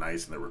phones were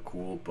nice and they were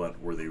cool, but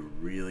were they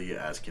really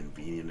as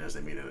convenient as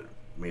they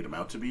made them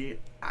out to be?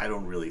 I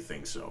don't really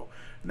think so.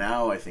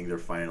 Now I think they're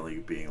finally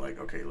being like,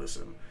 okay,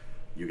 listen,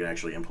 you can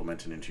actually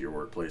implement it into your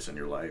workplace and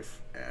your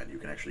life, and you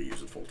can actually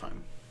use it full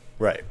time.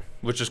 Right,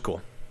 which is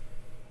cool.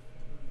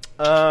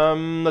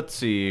 Let's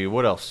see,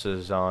 what else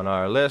is on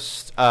our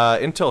list?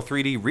 Intel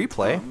 3D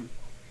Replay.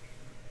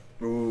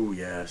 Ooh,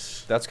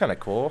 yes. That's kind of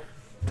cool.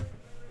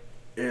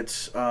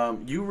 It's,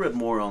 you read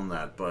more on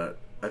that, but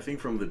I think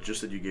from the gist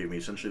that you gave me,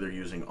 essentially they're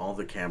using all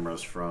the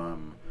cameras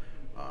from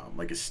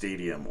like a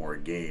stadium or a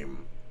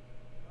game,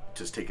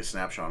 just take a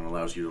snapshot and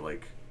allows you to,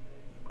 like,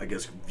 I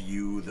guess,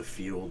 view the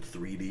field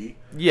 3D.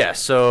 Yeah,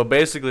 so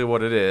basically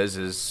what it is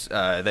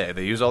they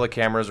use all the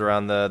cameras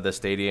around the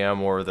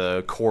stadium or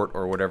the court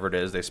or whatever it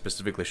is. They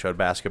specifically showed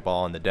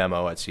basketball in the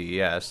demo at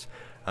CES.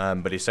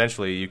 But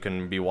essentially you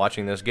can be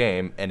watching this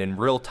game, and in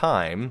real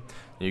time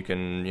you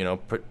can,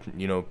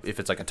 if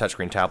it's like a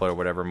touchscreen tablet or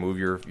whatever, move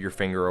your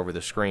finger over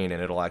the screen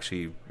and it'll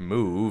actually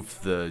move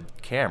the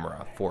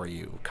camera for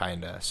you,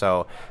 kind of.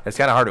 So it's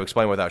kind of hard to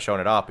explain without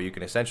showing it off, but you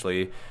can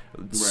essentially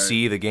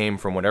see the game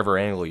from whatever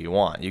angle you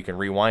want. You can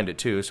rewind it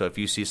too, so if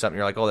you see something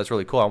you're like, oh, that's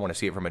really cool, I want to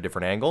see it from a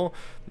different angle,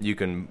 you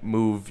can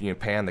move,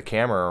 pan the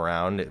camera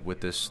around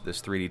with this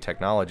 3D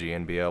technology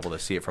and be able to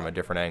see it from a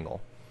different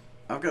angle.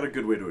 I've got a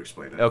good way to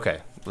explain it.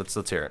 Okay, let's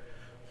hear it.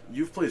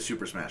 You've played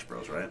Super Smash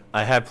Bros., right?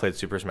 I have played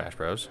Super Smash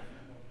Bros.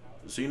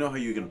 So you know how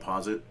you can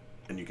pause it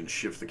and you can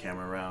shift the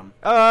camera around.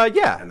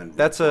 Yeah, And then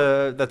that's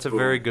a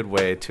very boom. good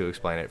way to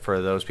explain it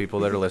for those people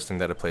that are listening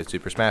that have played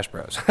Super Smash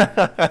Bros.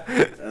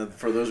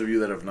 For those of you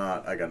that have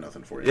not, I got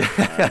nothing for you.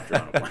 I've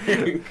drawn a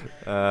blank.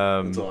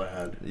 That's all I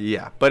had.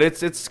 Yeah, but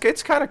it's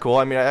kind of cool.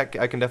 I mean, I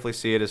can definitely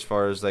see it as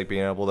far as like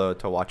being able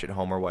to watch at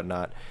home or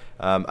whatnot.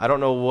 I don't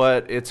know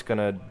what it's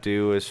gonna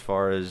do as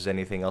far as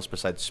anything else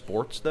besides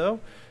sports, though.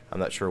 I'm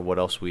not sure what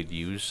else we'd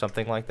use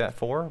something like that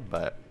for,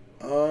 but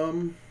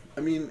I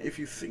mean, if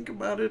you think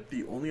about it,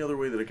 the only other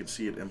way that I could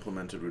see it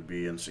implemented would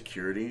be in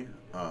security.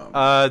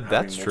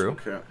 That's true.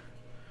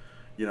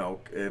 You know,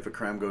 if a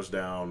crime goes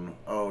down,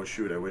 oh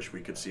shoot, I wish we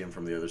could see him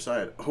from the other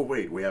side. Oh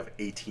wait, we have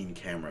 18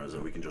 cameras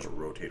that we can just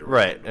rotate around.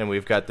 Right, and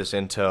we've got this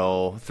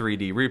Intel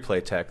 3D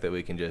replay tech that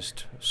we can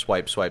just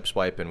swipe,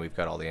 and we've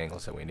got all the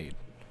angles that we need.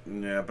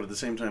 Yeah, but at the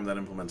same time, that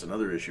implements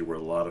another issue where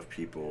a lot of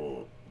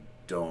people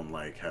don't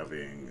like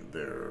having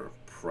their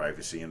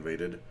privacy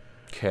invaded.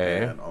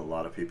 Okay. And a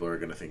lot of people are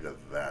going to think that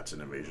that's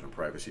an invasion of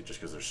privacy just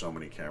because there's so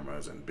many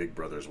cameras and Big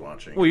Brother's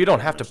watching. Well, you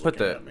don't have to put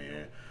the.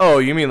 Oh,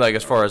 you mean like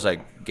as far as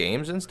like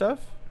games and stuff?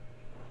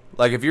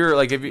 Like if you're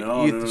like if you,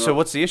 No, you no. so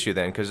what's the issue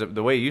then? Because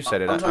the way you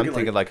said it, I'm I'm talking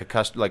thinking like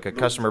a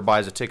customer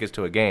buys a tickets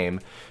to a game,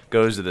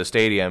 goes to the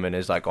stadium, and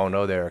is like, oh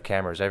no, there are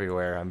cameras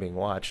everywhere. I'm being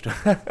watched.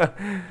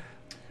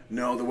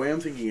 No, the way I'm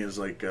thinking is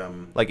like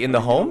Like in the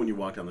you know home? when you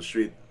walk down the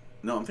street.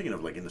 No, I'm thinking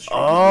of like in the street.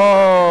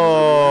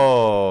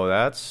 Oh,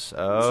 that's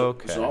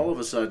okay. So all of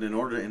a sudden, in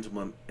order to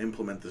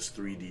implement this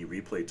 3D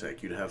replay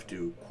tech, you'd have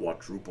to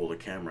quadruple the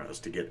cameras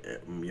to get the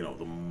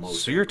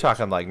most. So you're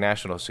talking like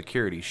national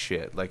security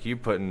shit. Like you're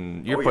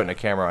putting a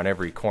camera on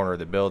every corner of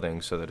the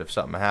building so that if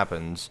something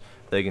happens,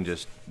 they can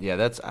just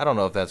I don't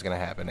know if that's gonna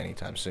happen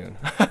anytime soon.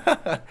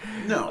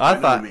 No, I by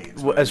no thought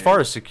means, as far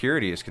as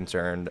security is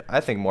concerned, I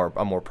think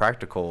a more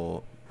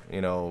practical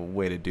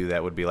way to do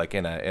that would be like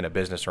in a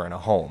business or in a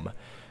home.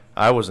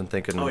 I wasn't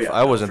thinking.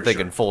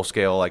 Sure. Full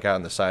scale, like out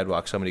on the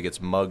sidewalk, somebody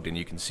gets mugged and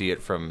you can see it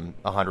from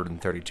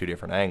 132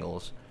 different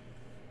angles.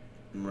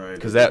 Right.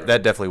 Because that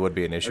definitely would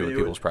be an issue with it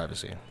people's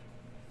privacy.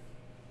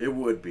 It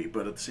would be,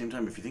 but at the same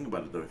time, if you think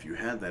about it, though, if you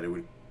had that, it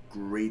would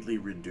greatly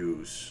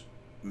reduce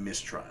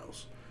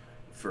mistrials.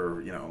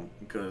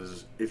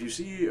 Because if you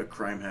see a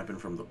crime happen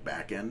from the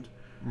back end,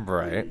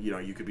 Right.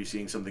 you could be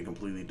seeing something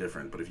completely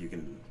different. But if you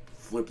can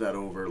flip that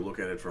over, look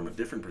at it from a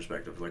different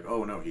perspective, like,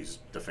 oh no, he's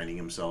defending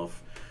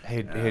himself.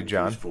 Hey,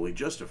 John. He's fully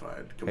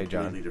justified. Completely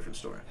John. different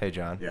story. Hey,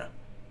 John. Yeah.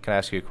 Can I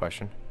ask you a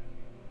question?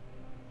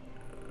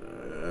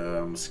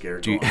 I'm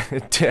scared. Do you,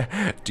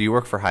 do you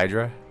work for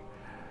Hydra?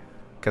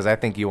 Because I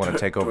think you want to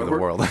take over the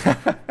world.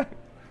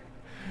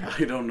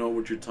 I don't know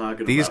what you're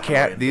talking These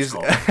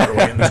about. How do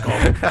I end this call?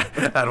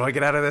 How do I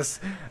get out of this?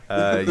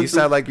 You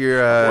sound like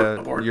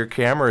Abort. your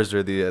cameras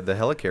are the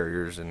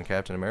helicarriers in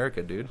Captain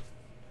America, dude.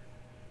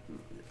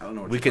 I don't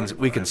know what We you're can talking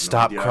we about. I can have no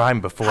stop idea. crime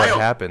before it Hail!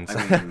 happens.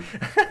 I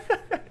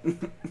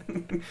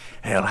mean,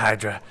 Hail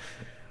Hydra!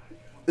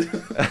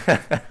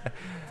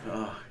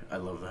 I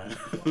love that.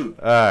 All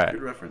right,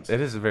 Good reference. It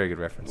is a very good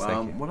reference.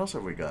 Thank you. What else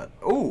have we got?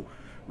 Oh,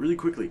 really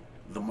quickly,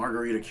 the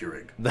Margarita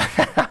Keurig.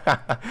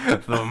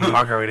 The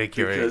Margarita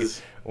Keurig.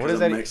 Because What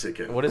is I'm that?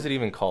 Mexican. What is it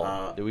even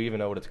called? Do we even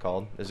know what it's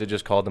called? Is it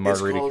just called the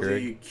Margarita It's called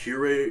Keurig? the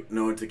Keurig.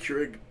 No, it's the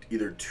Keurig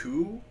either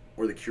 2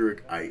 or the Keurig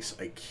Ice.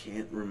 I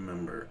can't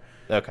remember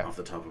Okay. off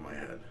the top of my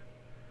head.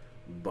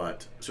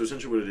 But so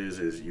essentially, what it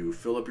is you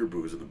fill up your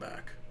booze in the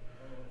back,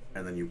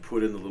 and then you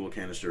put in the little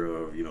canister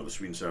of the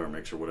sweet and sour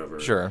mix or whatever.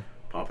 Sure.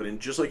 Pop it in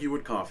just like you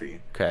would coffee,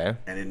 Okay.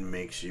 and it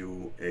makes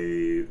you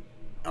a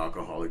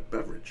alcoholic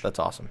beverage. That's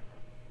awesome.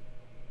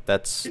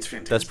 That's It's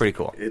fantastic. That's pretty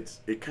cool.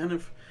 It kind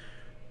of.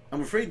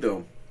 I'm afraid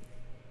though,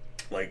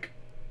 like,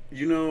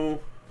 you know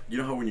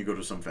how when you go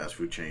to some fast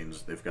food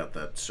chains, they've got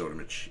that soda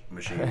machine.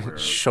 Where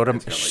Soda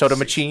it's got, like, soda 6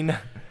 machine.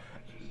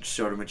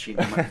 Soda machine.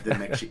 The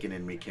Mexican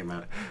in me came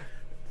out.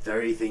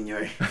 Sorry,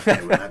 senor.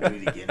 I will not do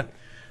it again.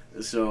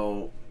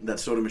 So that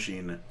soda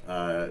machine,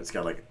 it's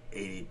got like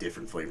 80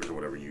 different flavors or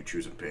whatever. You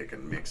choose and pick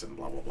and mix and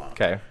blah blah blah.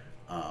 Okay.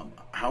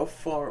 How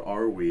far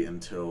are we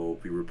until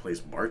we replace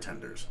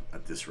bartenders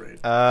at this rate?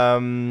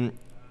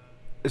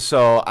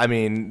 So I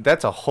mean,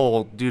 that's a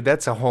whole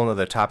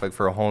nother topic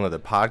for a whole nother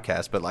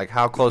podcast. But like,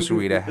 how close are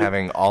we to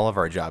having all of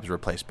our jobs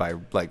replaced by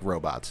like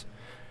robots?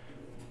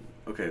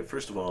 Okay,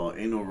 first of all,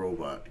 ain't no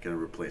robot gonna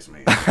replace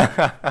me.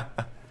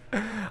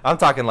 I'm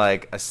talking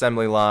like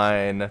assembly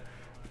line.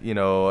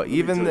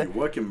 Even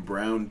What can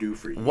Brown do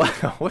for you?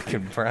 what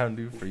can Brown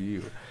do for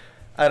you?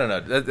 I don't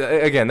know.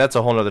 Again, that's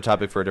a whole nother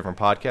topic for a different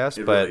podcast.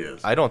 It but really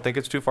is. I don't think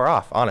it's too far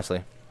off,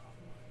 honestly.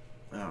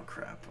 Oh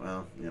crap!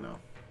 Well,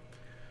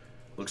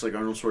 looks like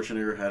Arnold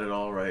Schwarzenegger had it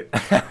all right.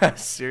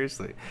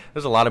 Seriously,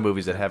 there's a lot of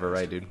movies that have it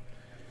right, dude.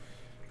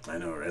 I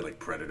know, right? Like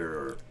Predator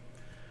or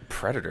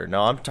Predator?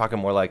 No, I'm talking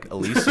more like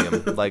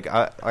Elysium.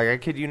 I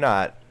kid you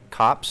not.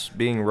 Cops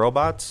being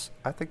robots.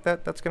 I think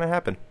that's gonna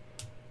happen.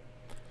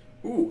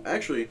 ooh,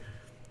 actually,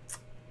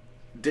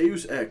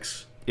 Deus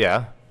Ex.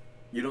 Yeah.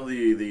 You know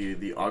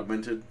the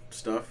augmented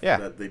stuff Yeah.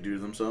 that they do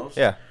themselves.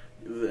 Yeah.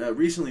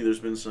 Recently, there's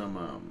been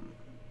some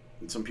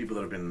some people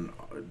that have been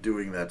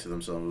doing that to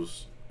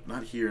themselves.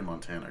 Not here in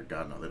Montana.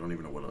 God no, they don't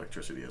even know what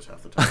electricity is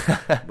half the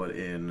time. But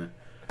in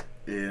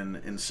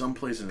some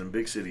places in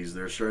big cities,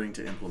 they're starting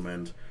to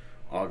implement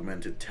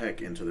augmented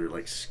tech into their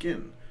like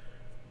skin.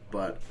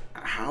 But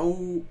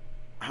how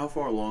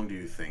far along do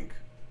you think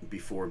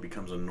before it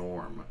becomes a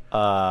norm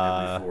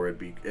and before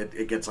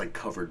it gets like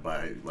covered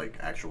by like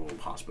actual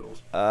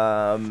hospitals?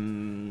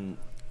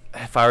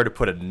 If I were to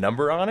put a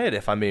number on it,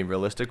 if I'm being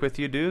realistic with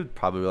you, dude,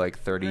 probably like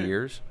 30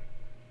 years.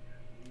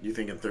 You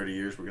think in 30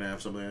 years we're gonna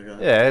have something like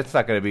that? Yeah, it's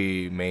not gonna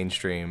be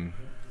mainstream.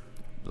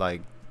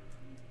 Like,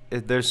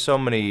 there's so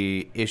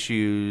many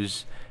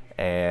issues,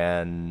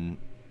 and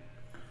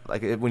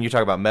like when you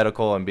talk about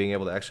medical and being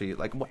able to actually,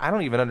 like, I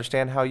don't even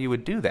understand how you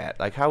would do that.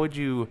 Like, how would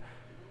you?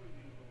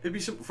 It'd be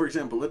simple. For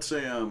example, let's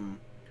say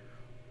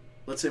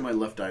my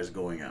left eye is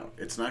going out.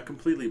 It's not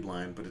completely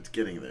blind, but it's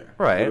getting there.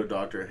 Right. Go to a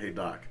doctor. Hey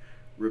doc,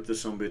 rip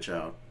this sumbitch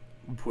out.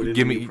 Put it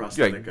Give in me, the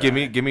prosthetic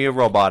eye. give me a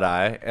robot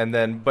eye, and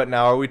then. But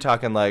now, are we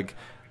talking like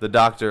the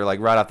doctor,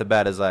 like right off the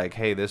bat, is like,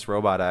 hey, this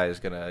robot eye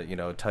is gonna,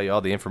 tell you all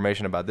the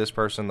information about this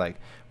person. Like,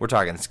 we're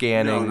talking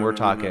scanning, we're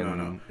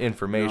talking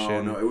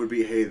information. No, it would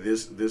be, hey,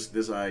 this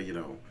eye,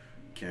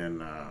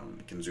 can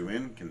zoom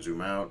in, can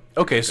zoom out.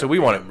 Okay, so we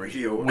want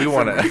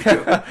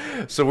to.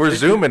 So we're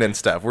zooming and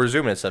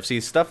stuff. See,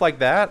 stuff like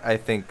that. I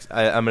think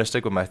I'm gonna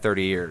stick with my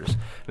 30 years.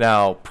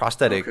 Now,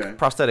 prosthetic,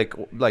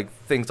 like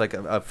things like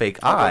a fake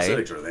eye.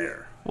 Prosthetics are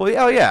there.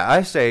 Well, yeah,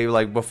 I say,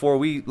 like, before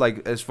we,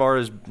 like, as far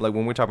as, like,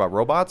 when we talk about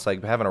robots,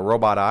 like, having a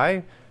robot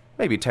eye,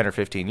 maybe 10 or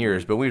 15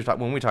 years, but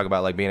when we talk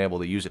about, like, being able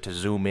to use it to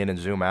zoom in and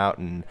zoom out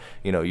and,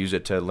 use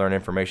it to learn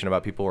information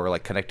about people or,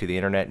 like, connect to the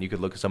internet and you could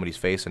look at somebody's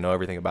face and know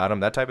everything about them,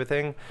 that type of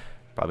thing,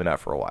 probably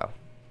not for a while.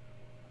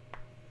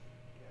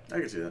 I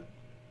can see that.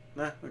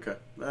 Nah, okay.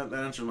 That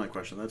answers my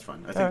question. That's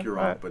fine. I think you're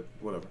wrong, but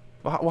whatever.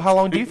 Well, how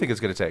long do you think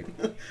it's going to take?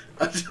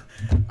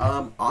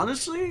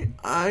 Honestly,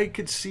 I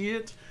could see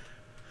it.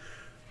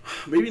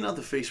 Maybe not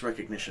the face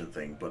recognition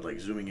thing, but like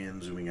zooming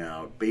in, zooming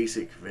out,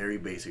 very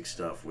basic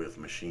stuff with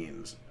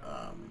machines.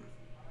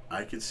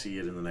 I could see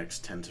it in the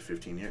next 10 to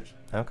 15 years.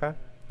 Okay,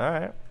 all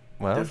right.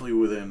 Well, definitely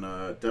within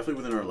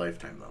our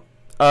lifetime, though.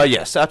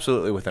 Yes,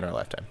 absolutely within our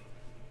lifetime.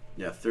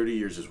 Yeah, 30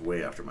 years is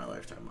way after my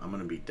lifetime. I'm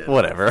gonna be dead.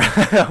 Whatever.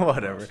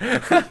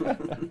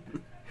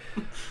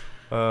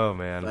 Oh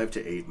man. 5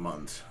 to 8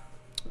 months.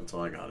 That's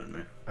all I got in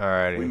me. All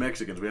right. We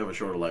Mexicans, we have a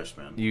shorter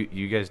lifespan.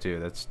 You guys do.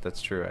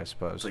 That's true, I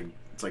suppose.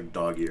 It's like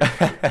dog years.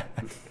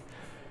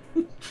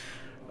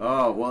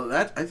 Oh, well,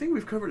 I think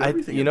we've covered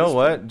everything. You know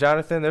what,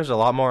 Jonathan? There's a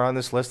lot more on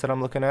this list that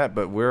I'm looking at,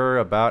 but we're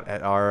about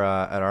at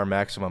our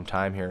maximum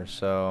time here.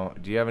 So,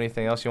 do you have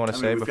anything else you want to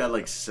say? We've got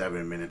like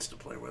 7 minutes to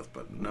play with,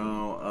 but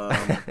no.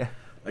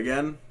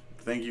 Again,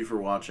 thank you for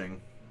watching.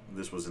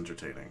 This was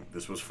entertaining.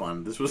 This was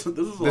fun. This was a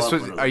lot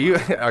of fun.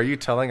 Are you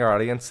telling our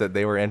audience that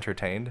they were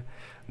entertained?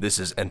 This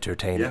is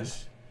entertaining.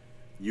 Yes.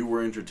 You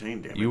were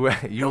entertained, damn it. You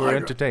were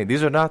entertained.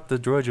 These are not the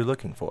droids you're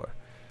looking for.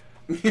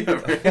 Yeah,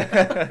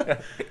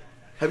 right.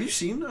 Have you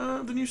seen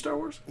the new Star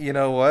Wars? You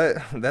know what?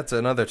 That's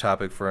another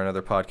topic for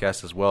another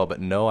podcast as well. But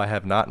no, I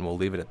have not, and we'll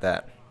leave it at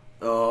that.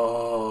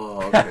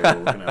 Oh, okay. Well,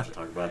 we're gonna have to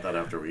talk about that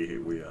after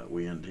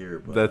we end here.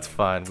 But, that's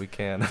fine. We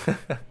can.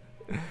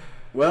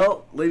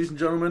 Well, ladies and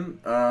gentlemen,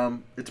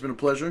 it's been a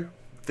pleasure.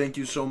 Thank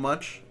you so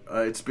much.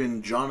 It's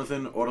been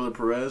Jonathan Orla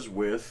Perez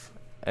with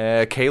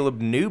Caleb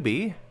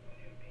Newby.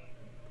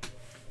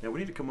 Yeah, we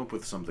need to come up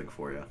with something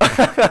for you.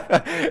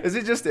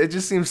 It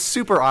just seems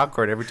super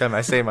awkward every time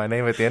I say my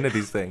name at the end of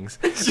these things.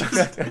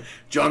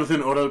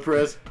 Jonathan Orla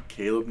Perez,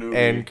 Caleb Newby.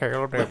 And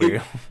Caleb Newby.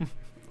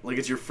 Like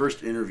it's your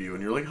first interview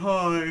and you're like,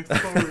 hi,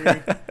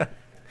 sorry.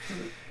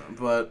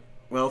 But,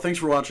 well, thanks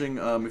for watching.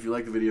 If you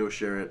like the video,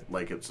 share it,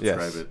 like it,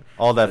 subscribe it.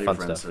 All that tell fun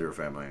your friends, stuff. Tell your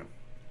family.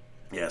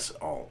 Yes,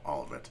 all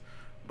of it.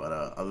 But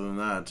other than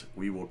that,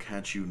 we will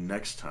catch you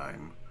next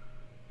time.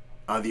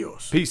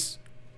 Adios. Peace.